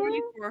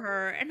story for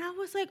her. And I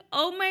was like,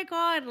 oh my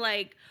God,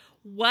 like,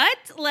 what?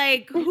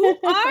 Like, who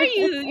are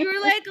you?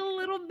 You're like a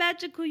little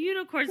magical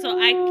unicorn. So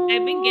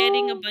I've been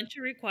getting a bunch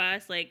of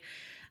requests. Like,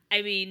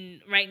 I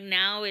mean, right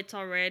now it's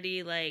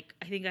already like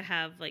I think I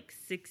have like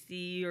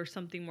 60 or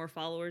something more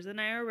followers than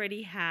I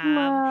already have.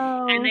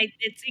 Wow. And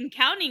it's in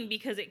counting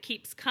because it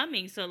keeps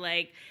coming. So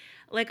like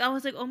I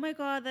was like, "Oh my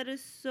God, that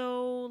is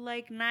so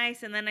like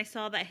nice." And then I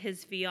saw that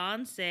his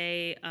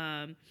fiance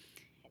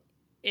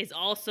is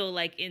also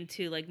like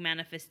into like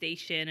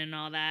manifestation and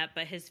all that,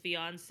 but his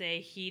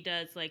fiance, he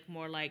does like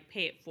more like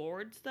pay it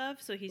forward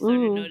stuff. So he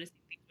started noticing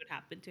things would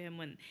happen to him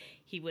when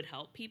he would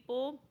help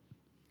people.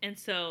 And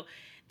so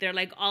they're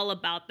like all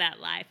about that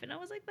life. And I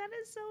was like, that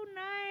is so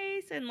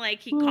nice. And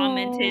like he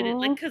commented,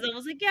 like, because I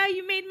was like, yeah,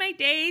 you made my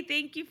day.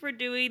 Thank you for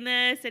doing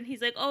this. And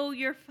he's like, oh,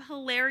 you're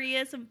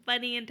hilarious and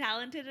funny and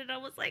talented. And I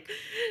was like,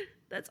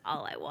 that's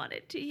all I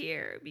wanted to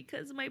hear,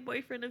 because my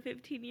boyfriend of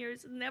 15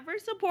 years never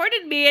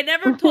supported me and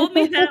never told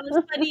me that I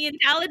was funny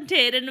and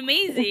talented and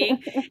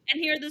amazing.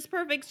 And here this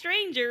perfect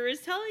stranger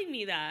is telling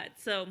me that.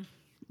 So,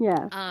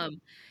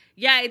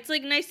 yeah, it's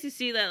like nice to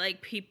see that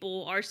like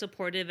people are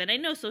supportive, and I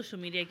know social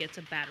media gets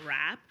a bad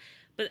rap,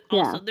 but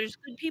also there's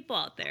good people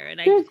out there,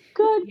 and there's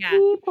good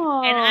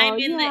people, and I'm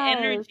in the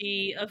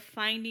energy of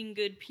finding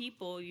good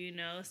people,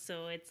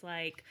 so it's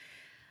like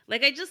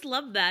I just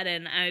love that,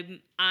 and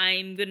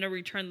I'm gonna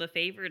return the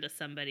favor to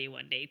somebody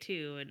one day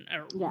too, and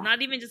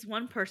not even just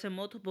one person,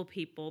 multiple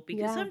people,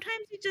 because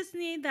sometimes you just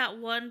need that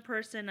one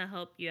person to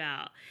help you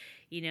out,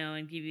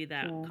 and give you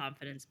that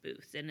confidence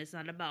boost, and it's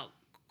not about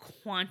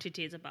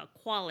quantity, it's about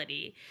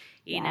quality,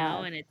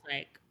 know, and it's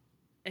like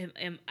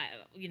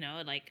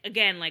like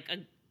again, like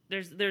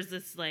there's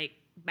this like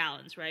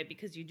balance, right?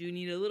 Because you do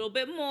need a little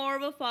bit more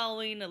of a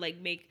following to like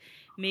make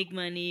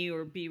money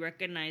or be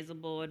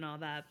recognizable and all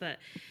that,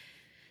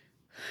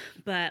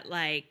 but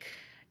like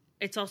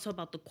it's also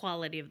about the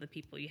quality of the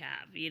people you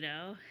have,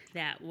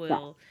 that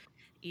will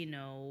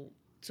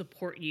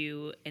support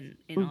you in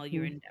all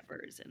your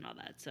endeavors and all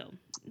that. So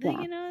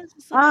it's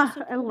just like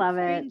I love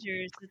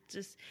strangers. It's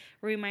just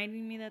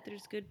reminding me that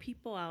there's good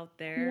people out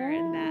there,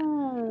 and that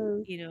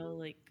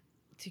like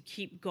to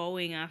keep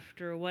going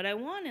after what I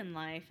want in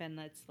life. And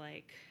that's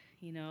like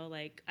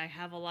like I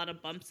have a lot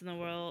of bumps in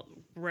the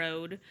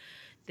road.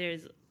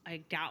 I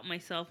doubt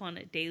myself on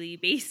a daily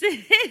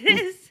basis,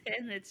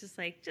 and it's just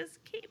like, just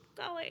keep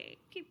going.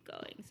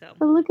 So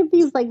but look at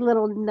these like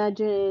little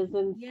nudges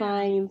and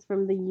signs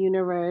from the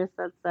universe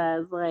that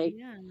says like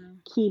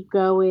keep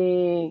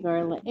going,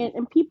 or like,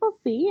 and people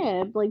see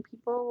it. Like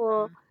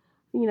people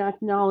will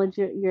acknowledge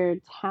your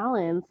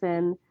talents,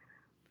 and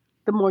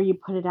the more you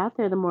put it out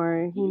there, the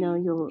more you'll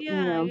and you'll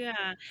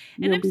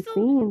be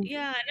seen.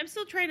 and I'm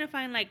still trying to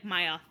find like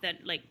my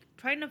authentic, like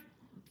trying to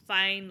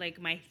find like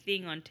my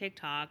thing on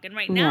TikTok. And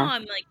right now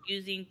I'm like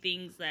using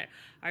things that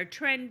are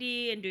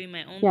trendy and doing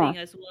my own thing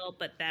as well,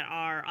 but that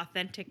are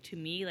authentic to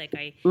me, like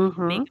I make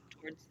them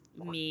towards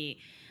me,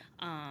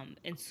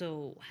 and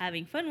so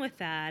having fun with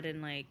that.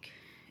 And like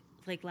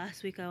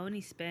last week I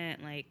only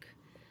spent like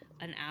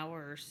an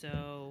hour or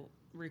so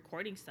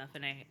recording stuff,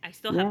 and I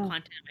still have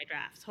content in my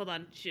drafts. Hold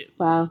on, shoot.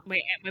 Wow. My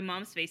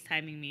mom's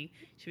FaceTiming me.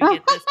 Should we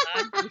get this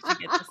on? We should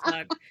get this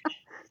on.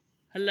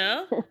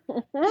 Hello?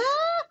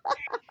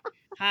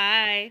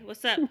 Hi,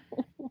 what's up? What time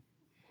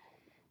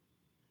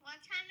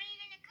are you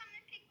gonna come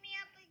and pick me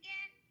up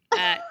again?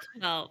 At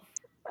 12.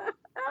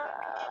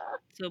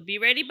 So be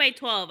ready by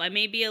 12. I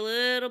may be a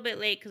little bit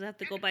late because I have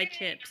to go buy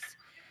chips.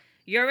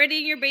 You're already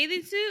in your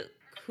bathing suit?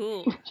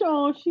 Cool.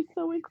 Oh, she's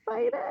so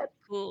excited.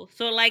 Cool.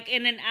 So like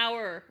in an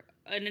hour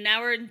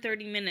and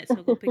 30 minutes,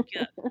 I'll go pick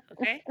you up.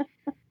 Okay? Okay.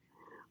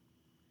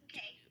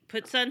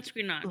 Put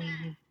sunscreen on.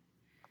 Huh?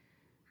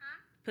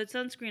 Put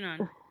sunscreen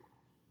on.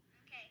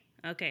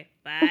 Okay. Okay.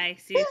 Bye.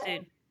 See you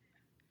soon.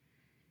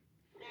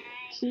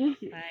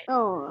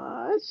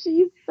 Bye.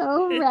 She's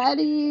so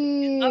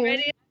ready.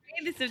 Already.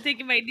 So I'm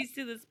taking my niece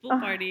to the pool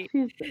party.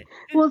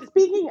 Well,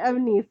 speaking of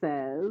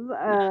nieces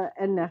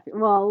and nephew,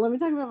 well, let me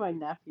talk about my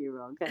nephew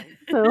real quick.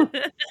 So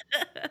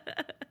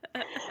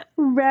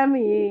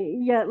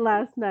Remy,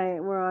 last night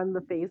we're on the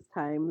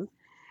FaceTimes,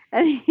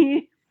 and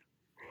he's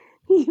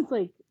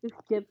like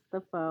gets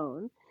the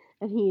phone,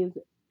 and he's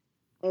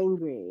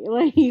angry,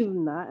 like he's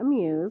not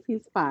amused.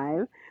 He's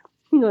 5.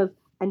 He goes,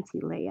 Auntie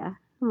Leia.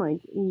 I'm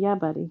like, yeah,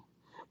 buddy.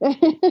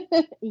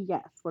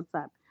 Yes, what's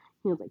up?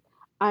 He was like,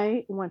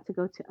 I want to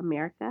go to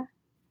America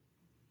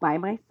by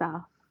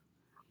myself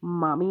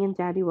Mommy and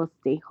Daddy will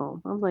stay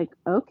home. I was like,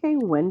 okay,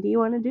 when do you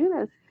want to do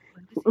this?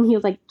 When does And he he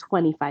was like,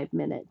 25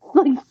 minutes.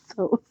 Like,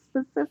 so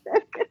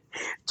specific.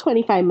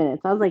 25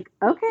 minutes. I was like,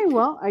 okay,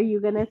 well, are you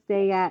going to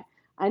stay at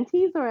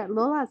Auntie's or at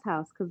Lola's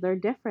house? Because they're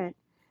different.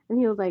 And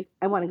he was like,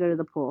 I want to go to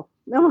the pool.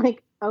 And I'm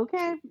like,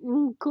 okay,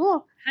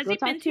 cool. has Go he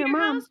talk been to to your your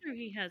mom. house or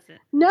he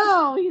hasn't?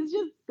 No, he's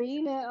just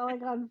seen it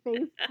like on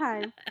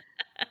FaceTime.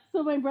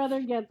 So my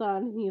brother gets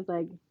on and he's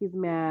like, he's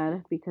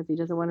mad because he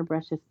doesn't want to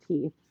brush his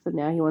teeth. So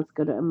now he wants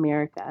to go to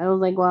America. I was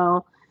like,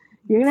 well,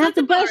 you're gonna have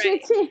Sounds to about brush your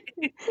right.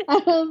 teeth.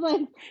 I was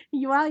like,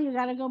 well, you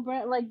gotta go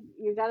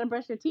you gotta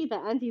brush your teeth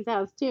at Auntie's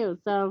house too.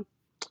 So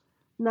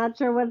not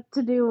sure what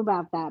to do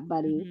about that,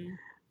 buddy. Hmm.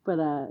 But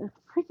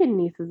freaking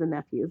nieces and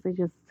nephews, they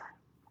just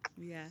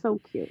Yeah, so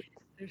cute.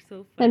 they're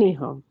so funny.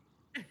 Anyhow,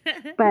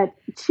 but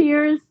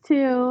cheers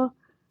to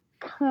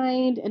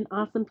kind and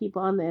awesome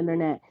people on the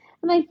internet.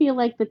 And I feel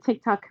like the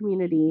TikTok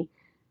community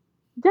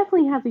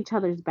definitely has each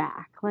other's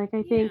back. Like,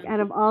 I think Yeah, out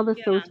of all the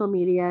yeah, social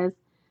medias,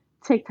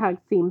 TikTok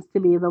seems to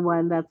be the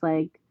one that's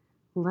like,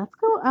 let's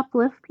go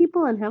uplift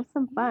people and have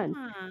some fun.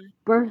 yeah, yeah.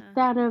 Birthed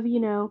out of,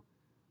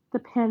 the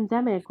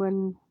pandemic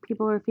when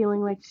people are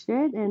feeling like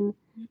shit, and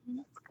Hmm.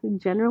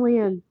 it's generally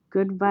a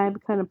good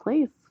vibe kind of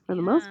place for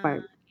the most Yeah,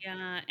 part.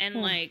 yeah. And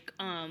Yeah. like,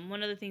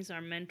 one of the things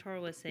our mentor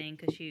was saying,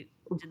 because she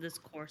did this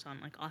course on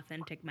like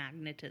authentic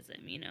magnetism,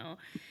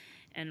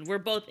 and we're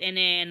both in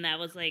it, and that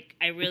was like,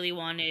 I really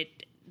wanted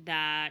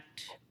that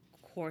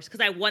course because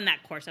I won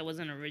that course. I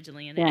wasn't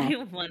originally in it. Yeah.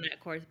 I won that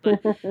course,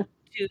 but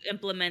to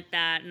implement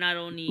that not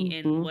only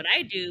in Hmm. what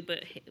I do,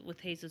 but with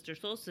Hey Sister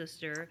Soul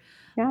Sister.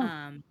 Yeah.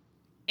 Um,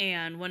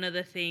 and one of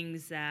the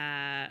things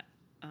that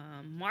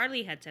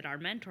Marley had said, our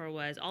mentor,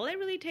 was all it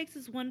really takes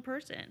is one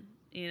person,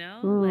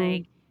 Mm.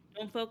 like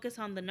don't focus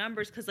on the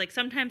numbers. Because like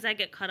sometimes I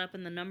get caught up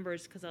in the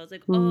numbers because I was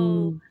like, oh,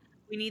 Mm.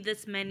 we need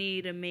this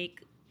many to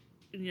make,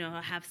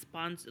 have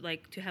sponsor,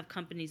 like to have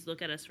companies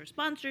look at us for Yes.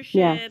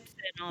 sponsorships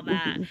and all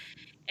that. Hmm.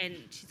 And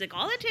she's like,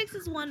 all it takes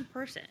is one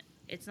person.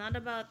 It's not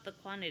about the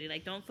quantity.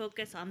 Like, don't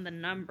focus on the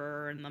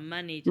number and the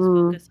money. Just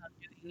Mm. focus on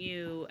doing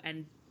you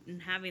and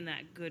having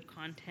that good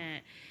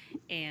content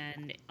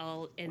and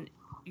all, and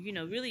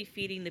really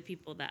feeding the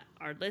people that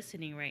are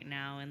listening right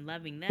now and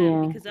loving them,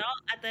 Yeah. because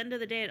at the end of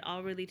the day, it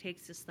all really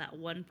takes just that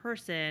one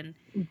person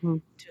Hmm.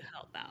 to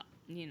help out.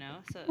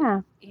 So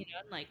Yeah. and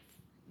like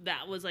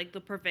that was like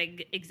the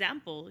perfect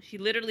example. She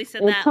literally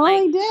said It that like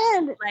totally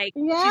did.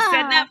 she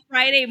said Yeah. that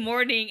Friday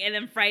morning, and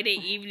then Friday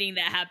evening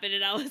that happened,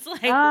 and I was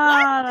like, "What?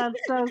 Ah,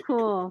 that's so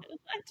cool.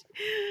 What?"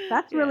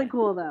 That's really Yeah,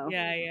 cool, though.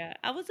 yeah, yeah.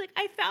 I was like,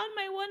 I found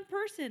my one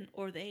person,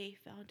 or they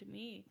found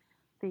me.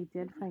 They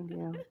did find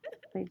you.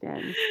 They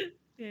did.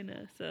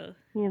 So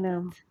You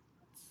know.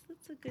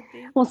 that's a good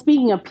thing. Well,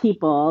 speaking of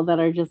people that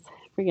are just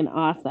freaking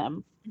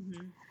awesome,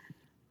 Hmm.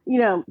 you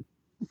know,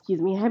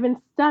 excuse me, I've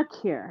been stuck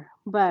here,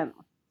 but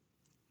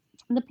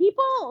the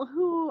people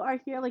who are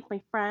here, like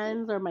my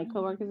friends or my Hmm.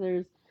 coworkers,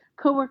 there's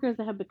coworkers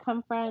that have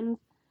become friends,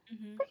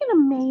 Hmm. freaking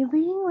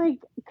amazing. Like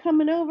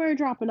coming over,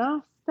 dropping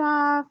off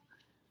stuff,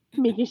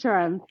 making sure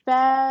I'm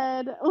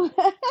fed.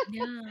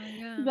 Yeah,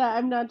 yeah. That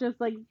I'm not just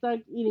like stuck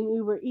eating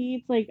Uber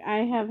Eats. Like I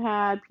have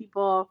had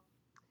people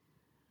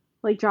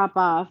like drop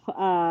off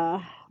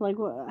like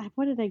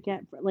what did I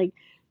get for like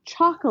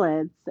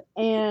chocolates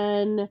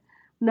and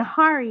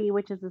nahari,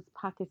 which is this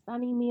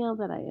Pakistani meal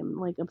that I am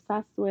like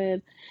obsessed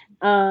with.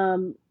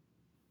 Um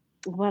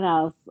what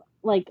else?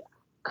 Like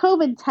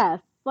COVID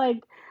tests. Like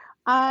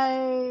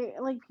I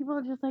like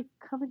people just like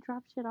come and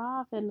drop shit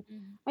off, and Hmm.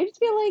 I just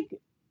feel like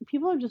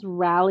people have just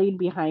rallied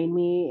behind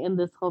me in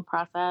this whole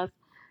process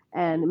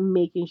and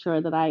making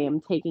sure that I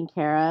am taken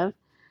care of.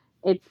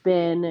 It's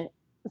been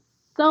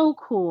so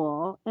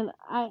cool, and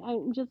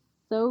I'm just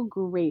so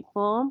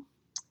grateful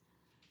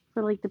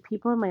for like the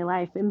people in my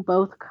life in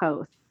both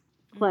coasts.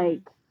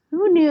 Like Hmm.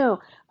 who knew?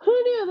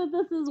 Who knew that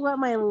this is what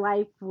my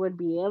life would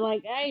be? And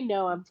like I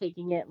know I'm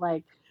taking it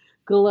like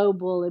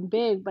global and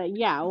big, but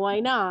yeah, why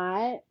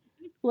not?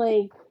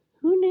 Like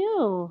who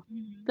knew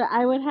Hmm. that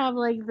I would have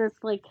like this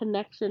like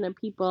connection of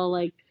people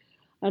like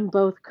on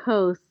both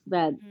coasts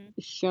that Hmm.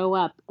 show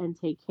up and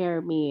take care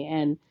of me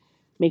and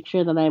make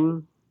sure that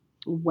I'm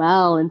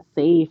well and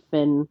safe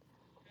and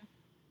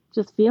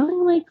just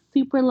feeling like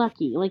super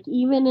lucky. Like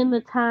even in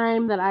the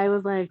time that I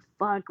was like,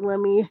 fuck, let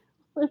me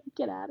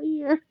get out of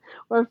here,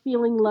 or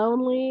feeling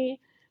lonely,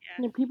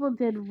 people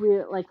did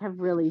like have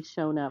really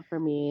shown up for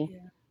me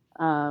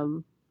Yeah,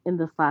 um in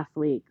this last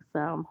week.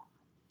 So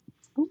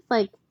it's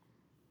like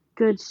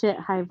good shit,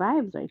 high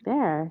vibes right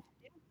there.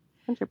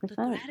 the 100%.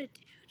 gratitude,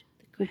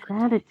 the The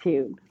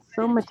gratitude, gratitude,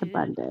 so much gratitude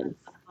abundance,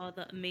 of all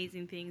the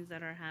amazing things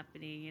that are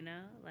happening.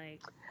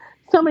 Like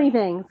so many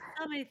things.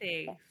 so many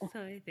things, so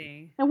many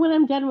things. And when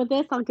I'm done with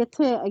this, I get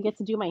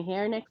to do my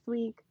hair next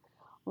week.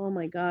 Oh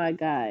my god,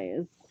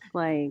 guys.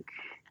 Like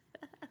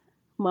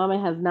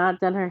Mama has not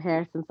done her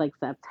hair since like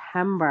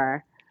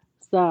September.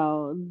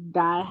 So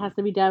that has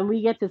to be done.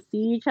 We get to see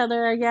each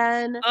other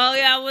again Oh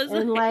yeah, I was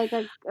in like,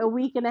 like a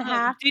week and a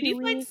half, did you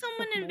find 2 weeks. Oh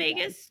someone in my god.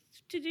 Vegas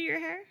to do your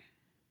hair?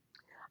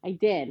 I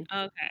did.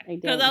 Okay. I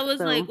Because I did. was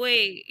like, So,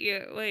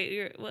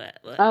 you're what?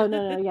 oh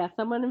no, yeah,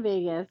 someone in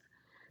Vegas.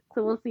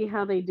 So we'll see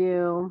how they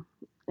do,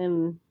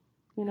 and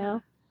you Yeah.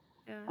 know,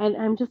 Yeah. and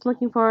I'm just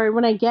looking forward.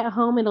 When I get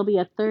home, it'll be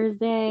a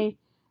Thursday,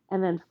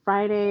 and then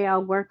Friday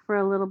I'll work for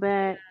a little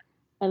bit,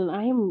 and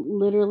I am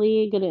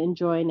literally gonna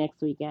enjoy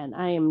next weekend.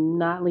 I am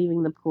not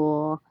leaving the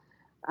pool.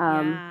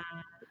 Um, Yeah.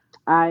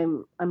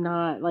 I'm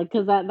not like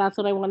because that's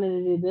what I wanted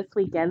to do this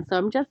weekend. So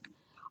I'm just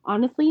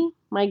honestly,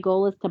 my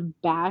goal is to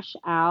bash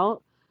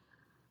out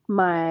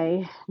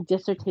my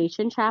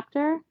dissertation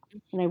chapter,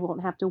 and I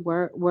won't have to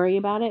worry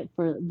about it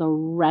for the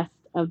rest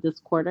of this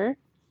quarter.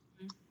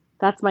 Mhm.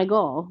 That's my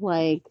goal.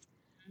 Like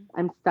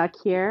I'm stuck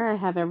here. I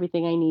have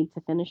everything I need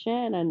to finish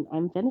it, and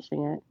I'm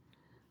finishing it.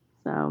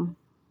 So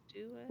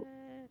Do it.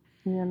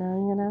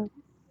 yeah.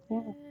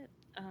 It.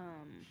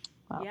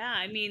 Wow. Yeah,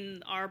 I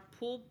mean our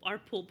pool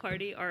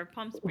party, our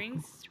Palm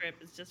Springs trip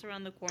is just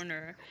around the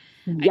corner.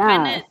 I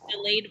kind of Yes.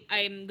 delayed.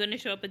 I'm gonna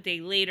show up a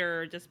day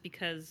later just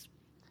because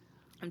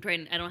I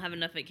don't have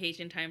enough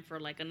vacation time for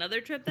like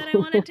another trip that I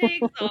want to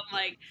take. So I'm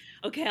like,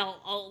 okay,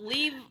 I'll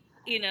leave.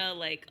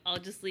 Like I'll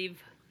just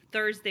leave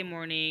Thursday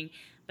morning,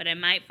 but I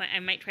might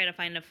try to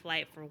find a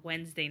flight for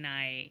Wednesday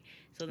night.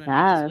 So then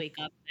I just Yes. wake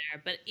up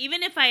there. But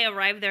even if I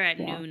arrive there at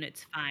Yeah. noon,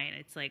 it's fine.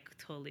 It's like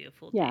totally a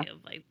full Yeah. day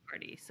of like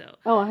party. So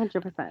Oh,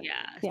 100%.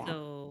 yeah, Yeah.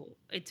 so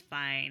it's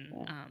fine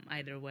Yeah.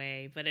 either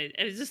way. But it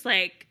was just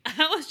like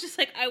I was just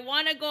like I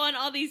want to go on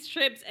all these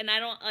trips, and I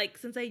don't like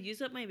since I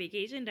use up my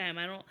vacation time,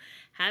 I don't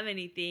have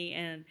anything,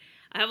 and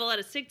I have a lot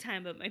of sick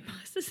time, but my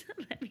boss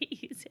doesn't let me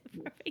use it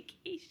for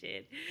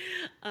vacation.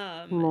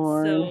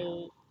 Lord.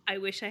 So I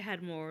wish I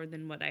had more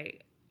than what I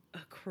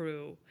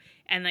accrue,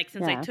 and like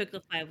since I Yeah. took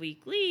the 5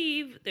 week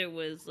leave, there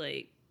was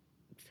like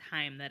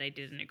time that I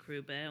didn't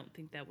accrue, but I don't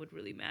think that would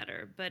really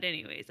matter. But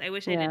anyways, I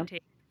wish I Yeah. didn't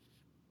take.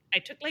 I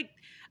took like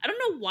I don't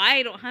know why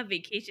I don't have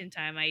vacation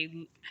time. I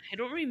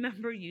don't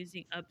remember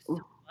using up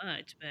so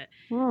much, but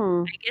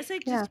Hmm. I guess I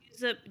Yeah. just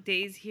use up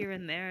days here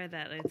and there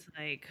that it's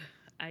like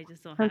I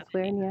just don't have That's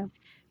any. weird. Yeah.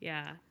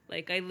 Yeah,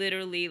 like I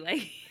literally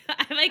like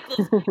I'm like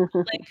those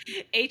people like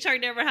HR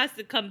never has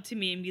to come to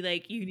me and be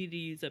like you need to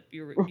use up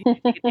you need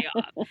to take a day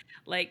off.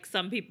 Like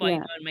some people I know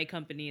Yeah. in my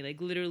company like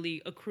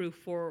literally accrue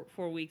four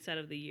weeks out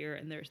of the year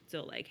and they're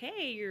still like,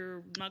 hey,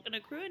 you're not gonna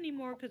accrue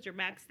anymore because you're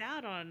maxed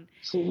out on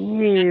the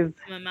Jeez.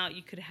 maximum amount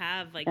you could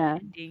have like Yeah.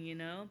 pending.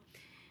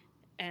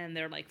 And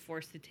they're like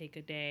forced to take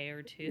a day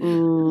or two.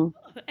 Mm.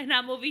 And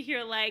I'm over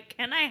here like,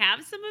 can I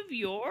have some of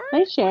yours? I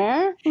Like,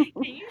 share. can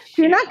you If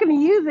you're share? not going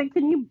to use it,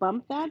 can you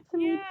bump that to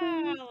me, Yeah,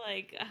 please?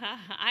 like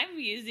I'm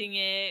using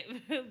it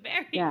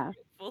very Yeah.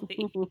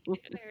 fruitfully.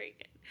 Very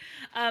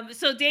good.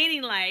 So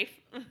dating life.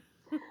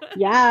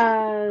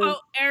 Yes. Quote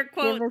air Give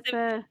quotes us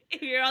a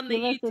if you're on the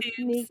give us a YouTubes.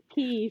 sneak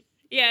peek.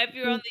 Yeah, if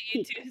you're on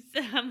Sneak the peek.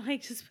 YouTubes, I'm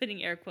like just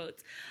putting air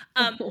quotes.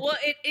 Well,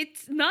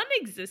 it's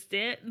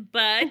non-existent,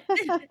 but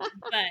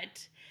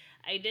but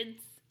I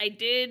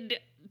did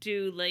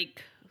do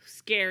like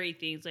scary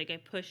things. Like I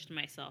pushed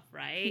myself,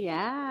 right?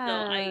 So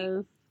I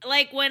Yes.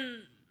 like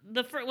when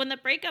the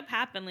breakup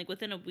happened, like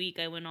within a week,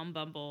 I went on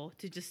Bumble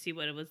to just see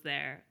what it was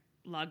there.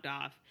 Logged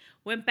off,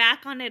 went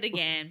back on it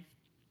again,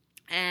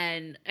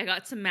 and I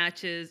got some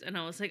matches, and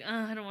I was like,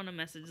 oh, I don't want to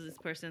message this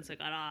person, so I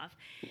got off.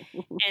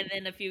 And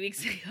then a few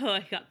weeks ago,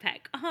 I got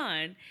back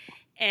on.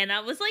 And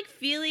I was like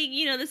feeling,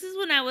 this is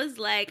when I was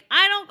like,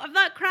 I'm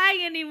not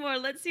crying anymore.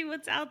 Let's see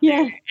what's out there.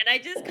 Yes. And I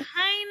just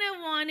kind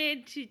of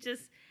wanted to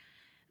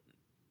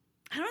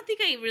I don't think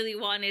I really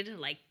wanted to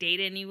like date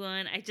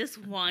anyone. I just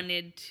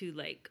wanted to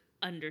like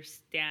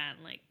understand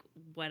like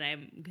what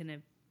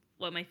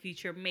my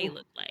future may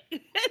look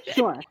like.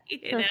 Sure. you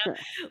For know, sure.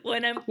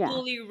 when I'm Yeah.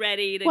 fully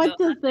ready to go What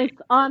does out there. this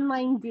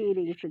online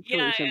dating Yeah,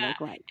 situation yeah.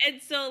 look like?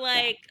 And so Yeah.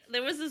 like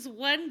there was this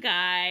one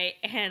guy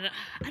and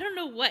I don't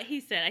know what he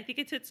said. I think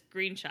I took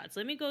screenshots.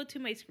 Let me go to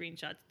my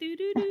screenshots. Do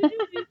do do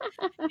do do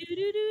do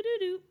do do do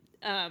do.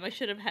 I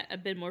should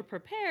have been more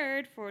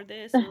prepared for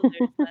this, so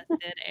there's less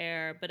dead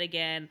air. But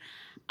again,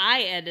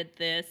 I edit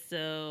this,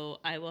 so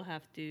I will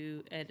have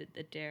to edit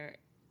the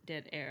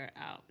dead air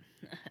out.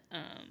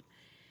 um,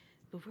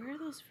 but where are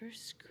those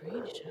first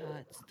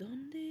screenshots?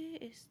 ¿Dónde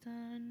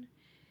están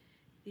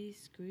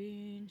these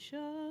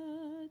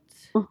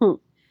screenshots?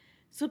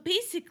 So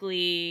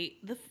basically,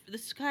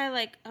 this guy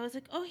like I was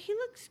like, oh, he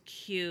looks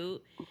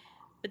cute,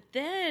 but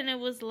then it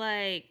was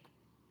like,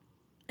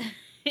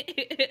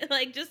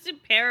 like just to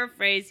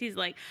paraphrase, he's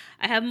like,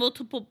 I have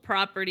multiple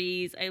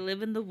properties, I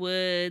live in the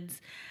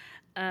woods,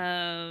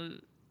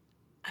 um,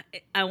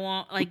 I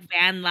want like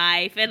van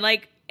life, and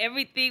like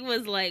everything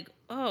was like,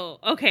 oh,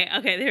 okay,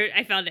 there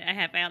I found it. I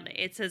have found it.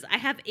 It says I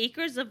have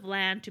acres of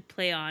land to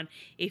play on,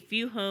 a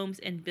few homes,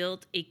 and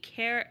built a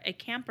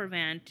camper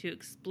van to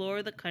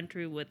explore the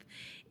country with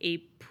a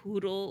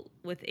poodle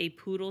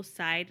sidekick.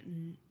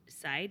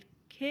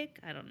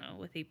 I don't know,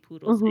 with a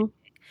poodle Hmm. sidekick.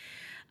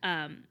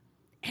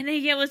 And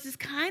it was just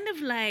kind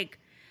of like,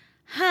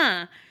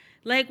 huh.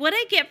 Like what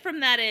I get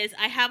from that is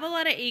I have a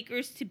lot of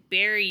acres to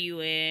bury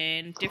you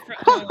in,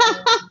 different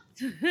homes.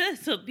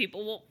 so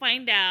people won't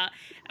find out.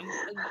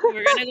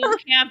 We're gonna go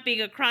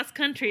camping across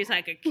country so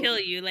I could kill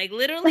you. Like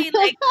literally,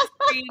 like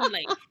scream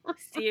like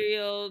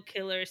serial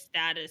killer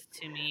status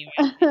to me.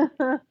 I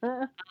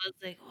was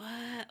like,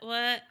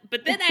 what?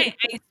 But then I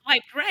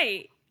swiped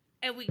right,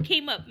 and we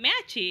came up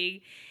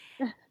matching.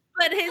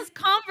 But his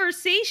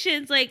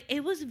conversations, like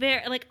it was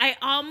very like I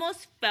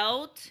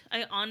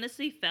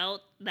honestly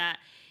felt that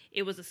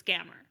it was a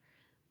scammer.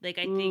 Like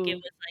I think it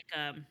was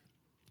like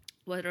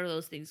what are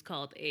those things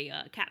called? A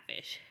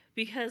catfish.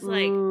 Because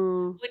like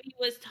when he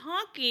was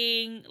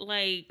talking,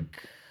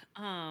 like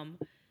um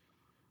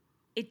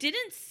it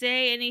didn't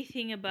say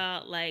anything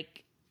about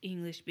like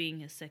English being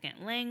his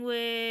second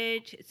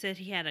language. It said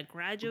he had a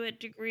graduate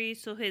degree.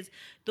 So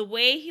the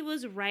way he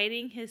was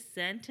writing his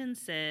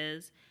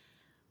sentences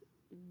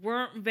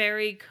weren't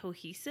very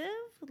cohesive.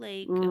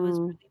 Like it was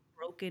really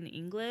broken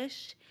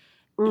English.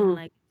 And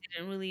like it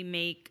didn't really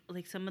make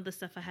like some of the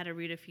stuff I had to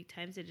read a few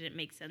times, it didn't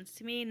make sense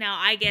to me. Now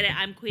I get it,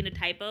 I'm queen of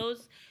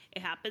typos.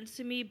 It happens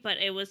to me, but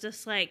it was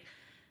just like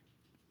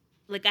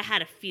I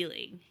had a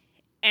feeling.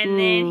 And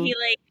then he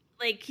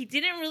like he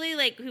didn't really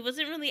like he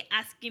wasn't really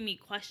asking me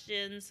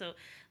questions, so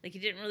like he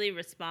didn't really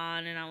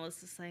respond, and I was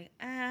just like,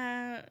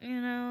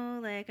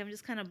 like I'm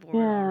just kind of bored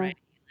already.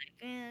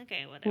 Like,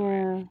 okay,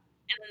 whatever.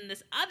 And then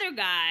this other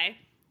guy,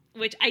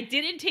 which I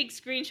didn't take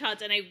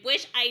screenshots, and I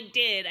wish I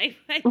did. I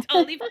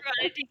totally forgot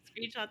to take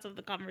screenshots of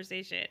the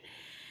conversation.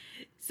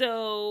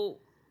 So,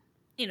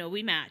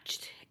 we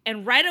matched.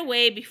 And right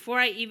away, before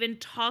I even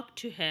talked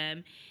to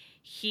him,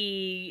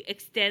 he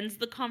extends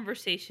the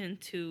conversation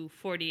to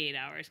 48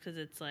 hours because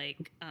it's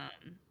like,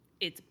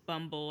 it's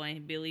Bumble. I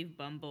believe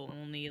Bumble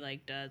only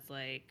like does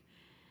like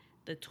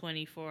the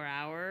 24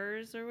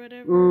 hours or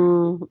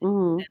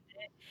whatever.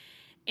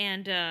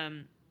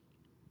 And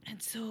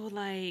so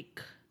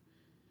like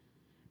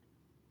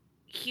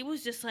he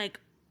was just like,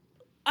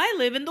 I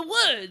live in the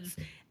woods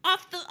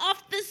off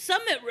the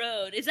summit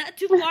road. Is that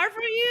too far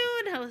for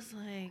you? And I was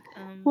like,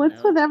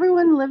 what's no. with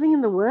everyone living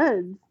in the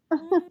woods?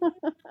 No, it's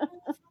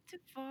not too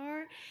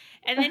far.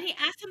 And then he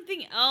asked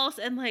something else,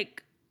 and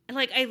like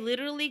I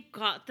literally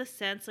got the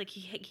sense like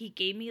he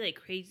gave me like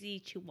crazy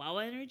Chihuahua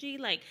energy.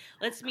 Like,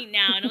 let's meet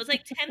now. And it was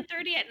like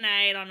 10:30 at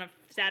night on a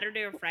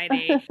Saturday or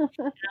Friday. And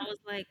I was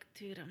like,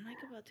 dude, I'm like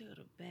about to go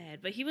to bed.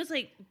 But he was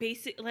like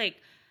basic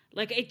like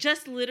it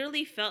just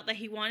literally felt that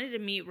he wanted to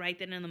meet right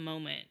then in the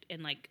moment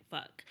and like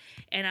fuck.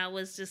 And I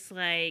was just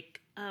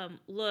like,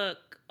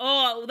 look,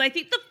 I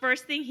think the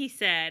first thing he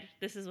said,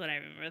 this is what I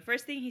remember. The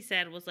first thing he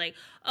said was like,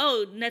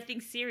 oh,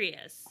 nothing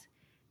serious.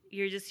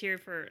 You're just here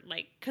for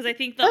like, because I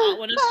think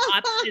one of the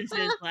options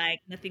is like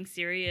nothing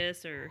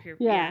serious or here,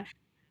 yeah.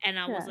 And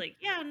I was like,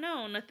 yeah,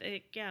 no,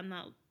 nothing. Yeah, I'm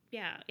not.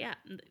 Yeah,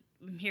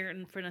 I'm here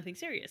for nothing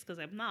serious because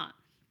I'm not.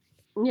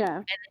 Yeah.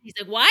 And then he's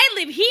like, well, I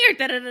live here.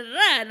 Da, da, da,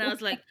 da. And I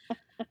was like,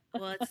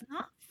 well, it's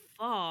not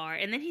far.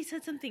 And then he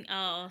said something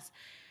else.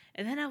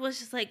 And then I was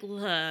just like,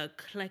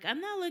 look, like, I'm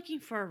not looking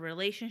for a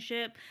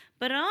relationship,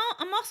 but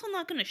I'm also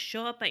not going to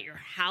show up at your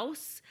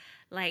house,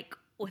 like,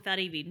 without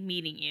even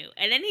meeting you.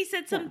 And then he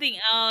said something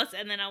else.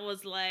 And then I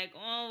was like,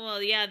 oh,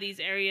 well, yeah, these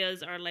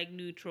areas are, like,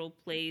 neutral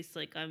place.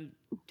 Like, I'm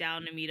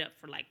down to meet up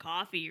for, like,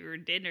 coffee or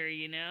dinner,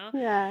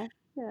 Yeah.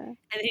 And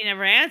he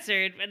never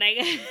answered. And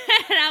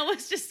I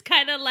was just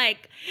kind of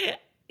like,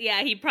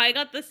 yeah, he probably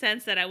got the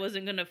sense that I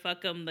wasn't going to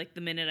fuck him, like,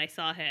 the minute I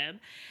saw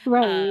him.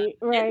 Right.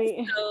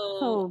 And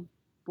so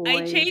Oh, boy.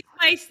 I changed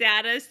my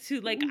status to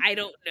like I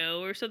don't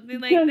know or something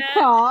like Good that.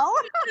 call.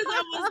 Because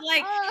I was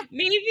like,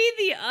 maybe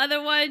the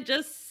other one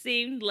just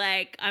seemed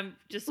like I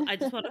just want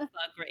to fuck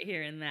right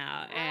here and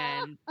now,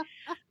 and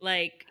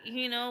like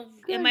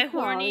am I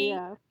horny?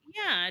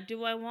 Yeah.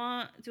 Do I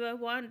want to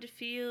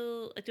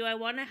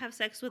have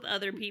sex with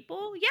other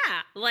people?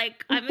 Yeah.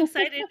 Like I'm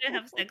excited to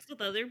have sex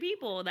with other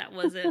people. That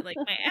wasn't like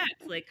my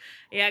ex. Like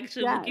I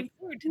actually looking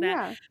forward to that.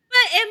 Yeah.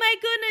 But am I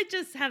gonna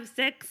just have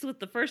sex with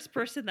the first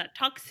person that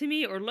talks to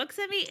me or looks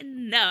at me?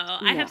 No.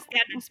 I have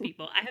standards,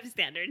 people. I have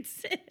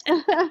standards.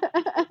 So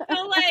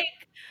like,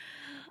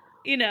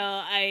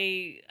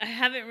 I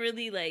haven't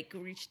really like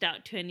reached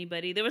out to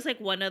anybody. There was like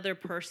one other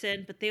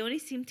person, but they only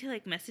seemed to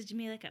like message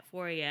me like at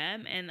 4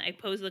 a.m. And I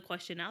posed the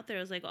question out there.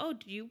 I was like, oh,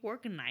 do you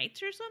work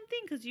nights or something?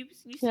 Because you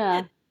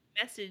sent a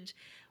message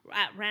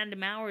at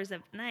random hours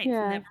of nights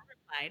and never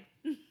replied.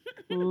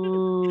 And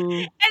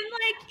like,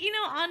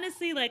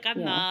 honestly, like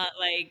I'm not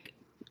like,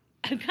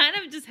 I'm kind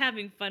of just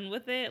having fun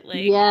with it.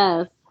 Like,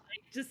 yes.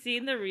 Just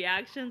seeing the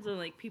reactions of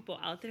like people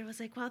out there, I was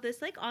like, wow,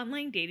 this like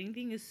online dating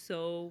thing is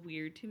so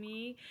weird to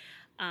me.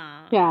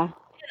 And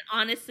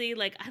honestly,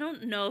 like I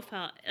don't know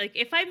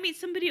if I meet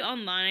somebody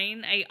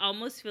online, I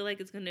almost feel like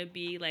it's gonna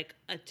be like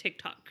a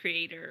TikTok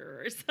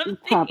creator or something.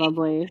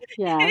 Probably,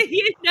 yeah.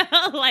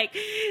 Like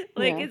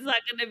it's not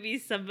gonna be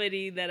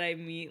somebody that I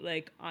meet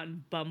like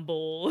on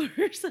Bumble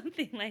or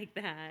something like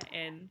that.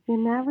 And you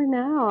never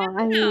know.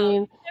 I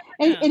mean,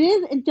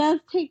 it does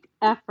take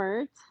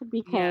effort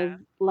because,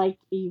 like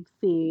you've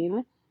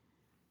seen,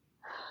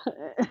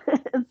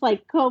 it's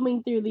like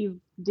combing through these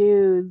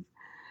dudes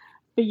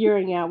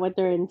figuring out what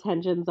their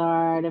intentions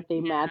are and if they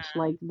Yeah. match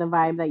like the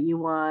vibe that you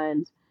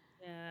want.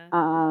 Yeah.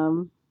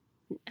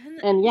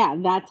 And And yeah,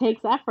 that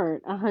takes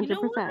effort, you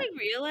know what 100%. I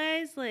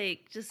realized,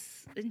 like,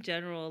 just in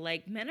general,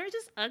 like, men are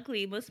just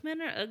ugly. Most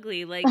men are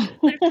ugly. Like,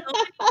 there's so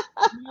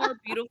many more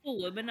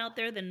beautiful women out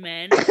there than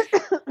men.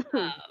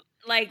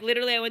 Like,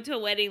 literally, I went to a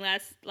wedding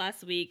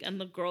last week, and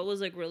the girl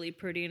was like really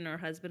pretty, and her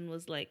husband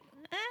was like,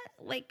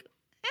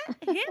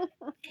 him.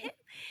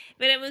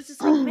 But it was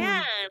just like,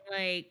 man,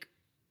 like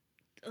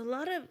a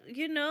lot of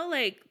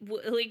like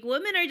like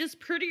women are just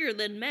prettier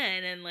than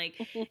men, and like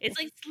it's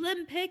like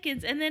slim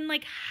pickings, and then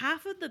like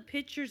half of the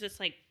pictures, it's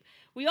like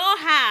we all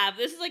have.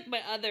 This is like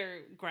my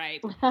other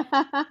gripe.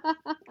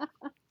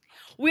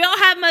 We all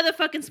have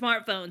motherfucking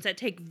smartphones that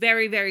take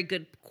very, very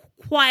good,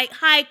 quite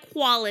high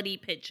quality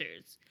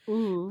pictures.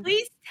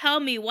 Please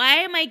tell me, why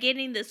am I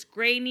getting this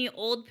grainy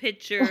old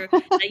picture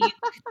that you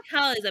could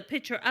tell is a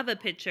picture of a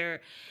picture?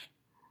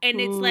 And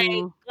it's like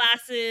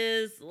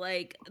glasses,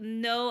 like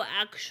no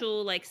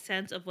actual like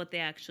sense of what they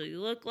actually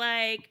look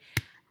like.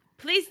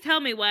 Please tell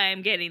me why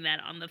I'm getting that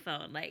on the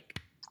phone. Like,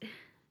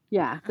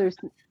 yeah,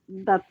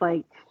 that's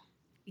like,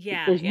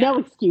 yeah, there's no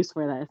excuse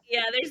for this.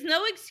 Yeah, there's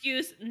no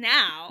excuse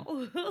now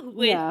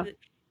with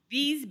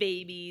these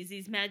babies,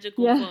 these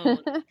magical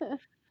phones.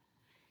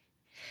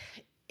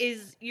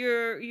 Is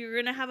you're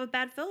gonna have a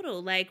bad photo,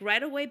 like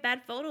right away,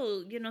 bad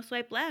photo,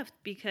 swipe left,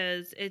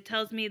 because it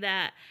tells me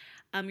that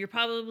you're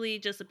probably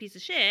just a piece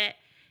of shit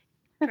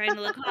trying to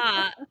look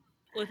hot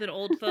with an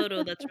old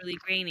photo that's really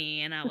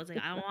grainy. And I was like,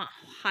 I want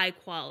high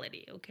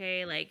quality,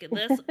 okay? Like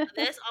this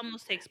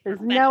almost takes There's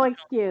professional, no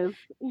excuse.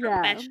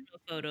 professional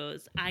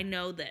photos. I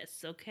know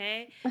this,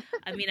 okay?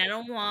 I mean, I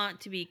don't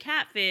want to be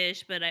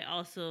catfish, but I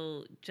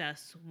also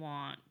just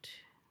want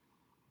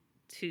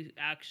to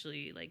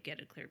actually like get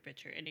a clear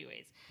picture.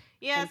 Anyways,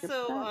 yeah. 100%.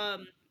 So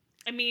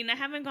I mean, I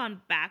haven't gone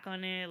back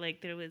on it.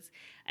 Like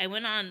I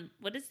went on,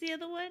 what is the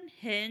other one,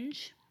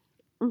 Hinge,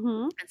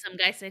 and some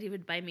guy said he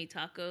would buy me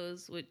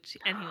tacos,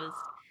 and he was,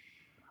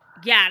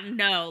 yeah,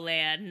 no,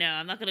 Leia, no,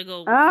 I'm not gonna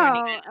go for any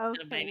guy that's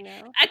gonna buy me.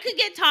 No. I could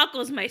get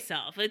tacos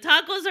myself. The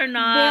tacos are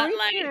not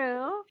very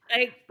true.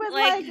 But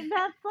like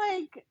that's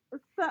like,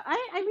 so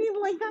I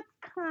mean, like, that's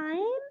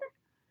kind.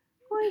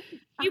 Like,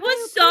 he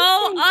was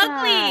so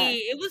ugly.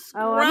 It was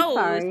gross. I'm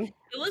sorry.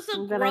 It was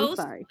a Then gross.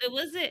 I'm sorry.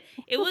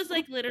 It was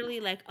like literally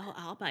like, oh,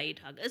 I'll buy you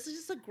tacos. It's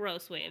just a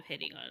gross way of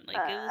hitting on. Like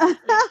it was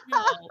just like,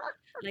 no,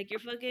 like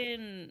you're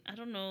fucking. I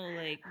don't know.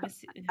 Like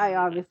I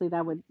obviously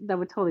that would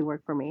totally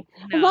work for me.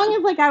 No. As long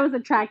as like I was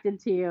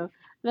attracted to you,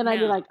 then I'd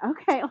be like,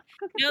 okay, let's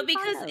go get no, some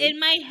because tacos. in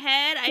my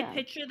head I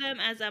picture them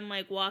as I'm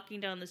like walking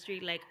down the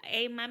street, like,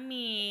 hey,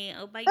 mommy,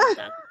 I'll buy you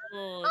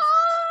tacos.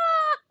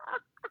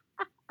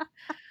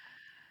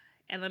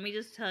 And let me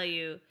just tell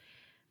you,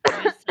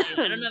 I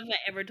don't know if I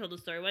ever told the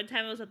story. One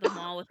time I was at the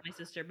mall with my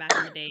sister back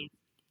in the day,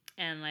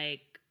 and like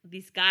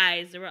these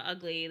guys, they were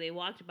ugly. They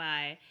walked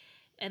by,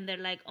 and they're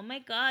like, "Oh my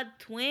god,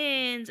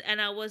 twins!"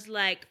 And I was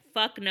like,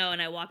 "Fuck no!"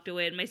 And I walked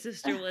away. And my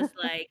sister was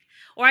like,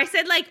 or I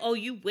said like, "Oh,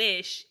 you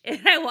wish,"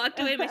 and I walked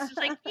away. And my sister's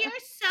like, "You're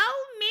so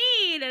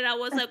mean," and I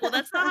was like, "Well,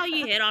 that's not how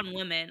you hit on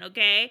women,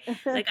 okay?"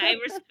 Like I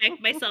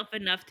respect myself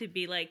enough to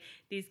be like,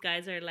 these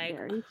guys are like,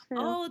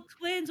 "Oh,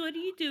 twins, what are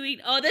you doing?"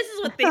 Oh, this is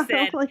what they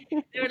said.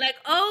 They were like,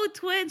 "Oh,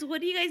 twins,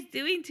 what are you guys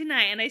doing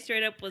tonight?" And I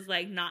straight up was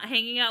like, "Not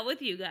hanging out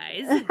with you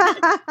guys."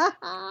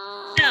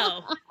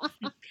 So,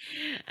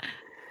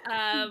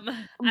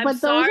 I'm but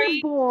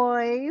sorry. Those are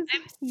boys.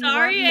 I'm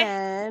sorry.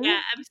 Men. Yeah,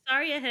 I'm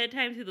sorry ahead of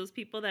time to those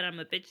people that I'm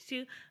a bitch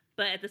to,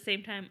 but at the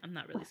same time, I'm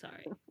not really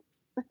sorry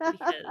because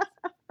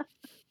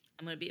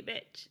I'm gonna be a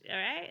bitch. All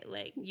right,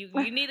 like you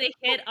need to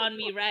hit on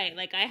me right.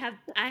 Like I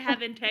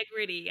have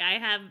integrity. I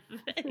have,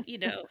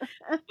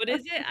 what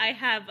is it? I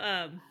have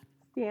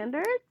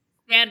standards.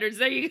 Standards.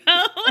 There you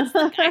go. It's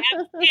like I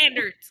have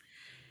standards.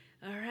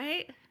 All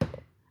right.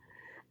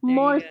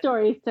 More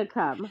stories to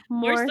come.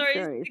 More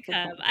stories to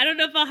come. I don't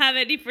know if I'll have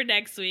any for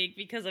next week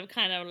because I'm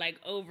kind of like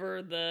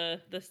over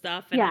the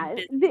stuff, and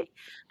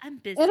I'm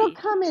busy. It'll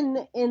come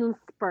in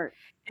spurts.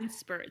 In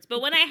spurts,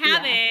 but when I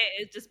have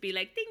it just be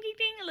like ding ding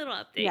ding, a little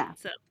update. Yeah.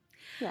 So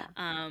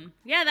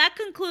yeah, that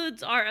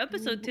concludes our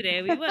episode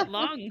today. We went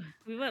long.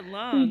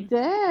 We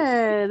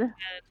did.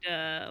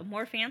 And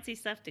more fancy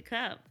stuff to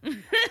come.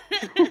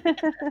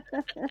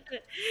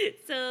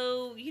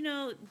 So,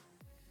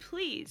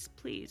 please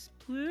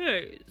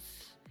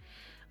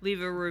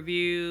leave a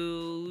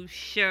review,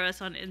 share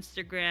us on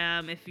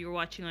Instagram. If you're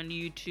watching on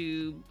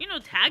YouTube,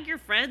 tag your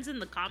friends in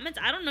the comments.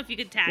 I don't know if you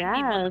could tag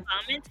people in the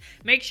comments.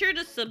 Make sure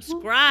to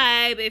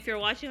subscribe if you're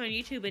watching on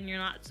YouTube and you're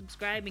not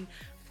subscribing.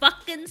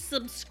 Fucking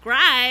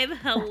subscribe.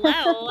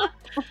 Hello.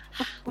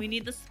 We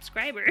need the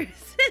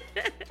subscribers.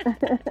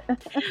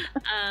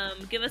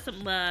 Give us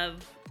some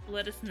love.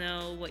 Let us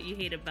know what you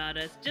hate about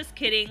us. Just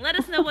kidding. Let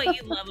us know what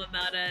you love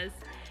about us.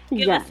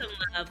 Give us some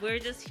love. We're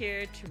just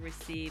here to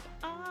receive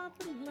all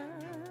the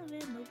love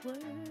in the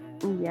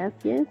world. Yes.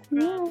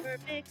 From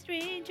perfect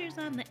strangers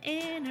on the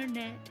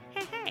internet.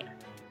 Hey.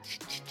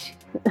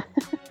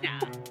 Nah.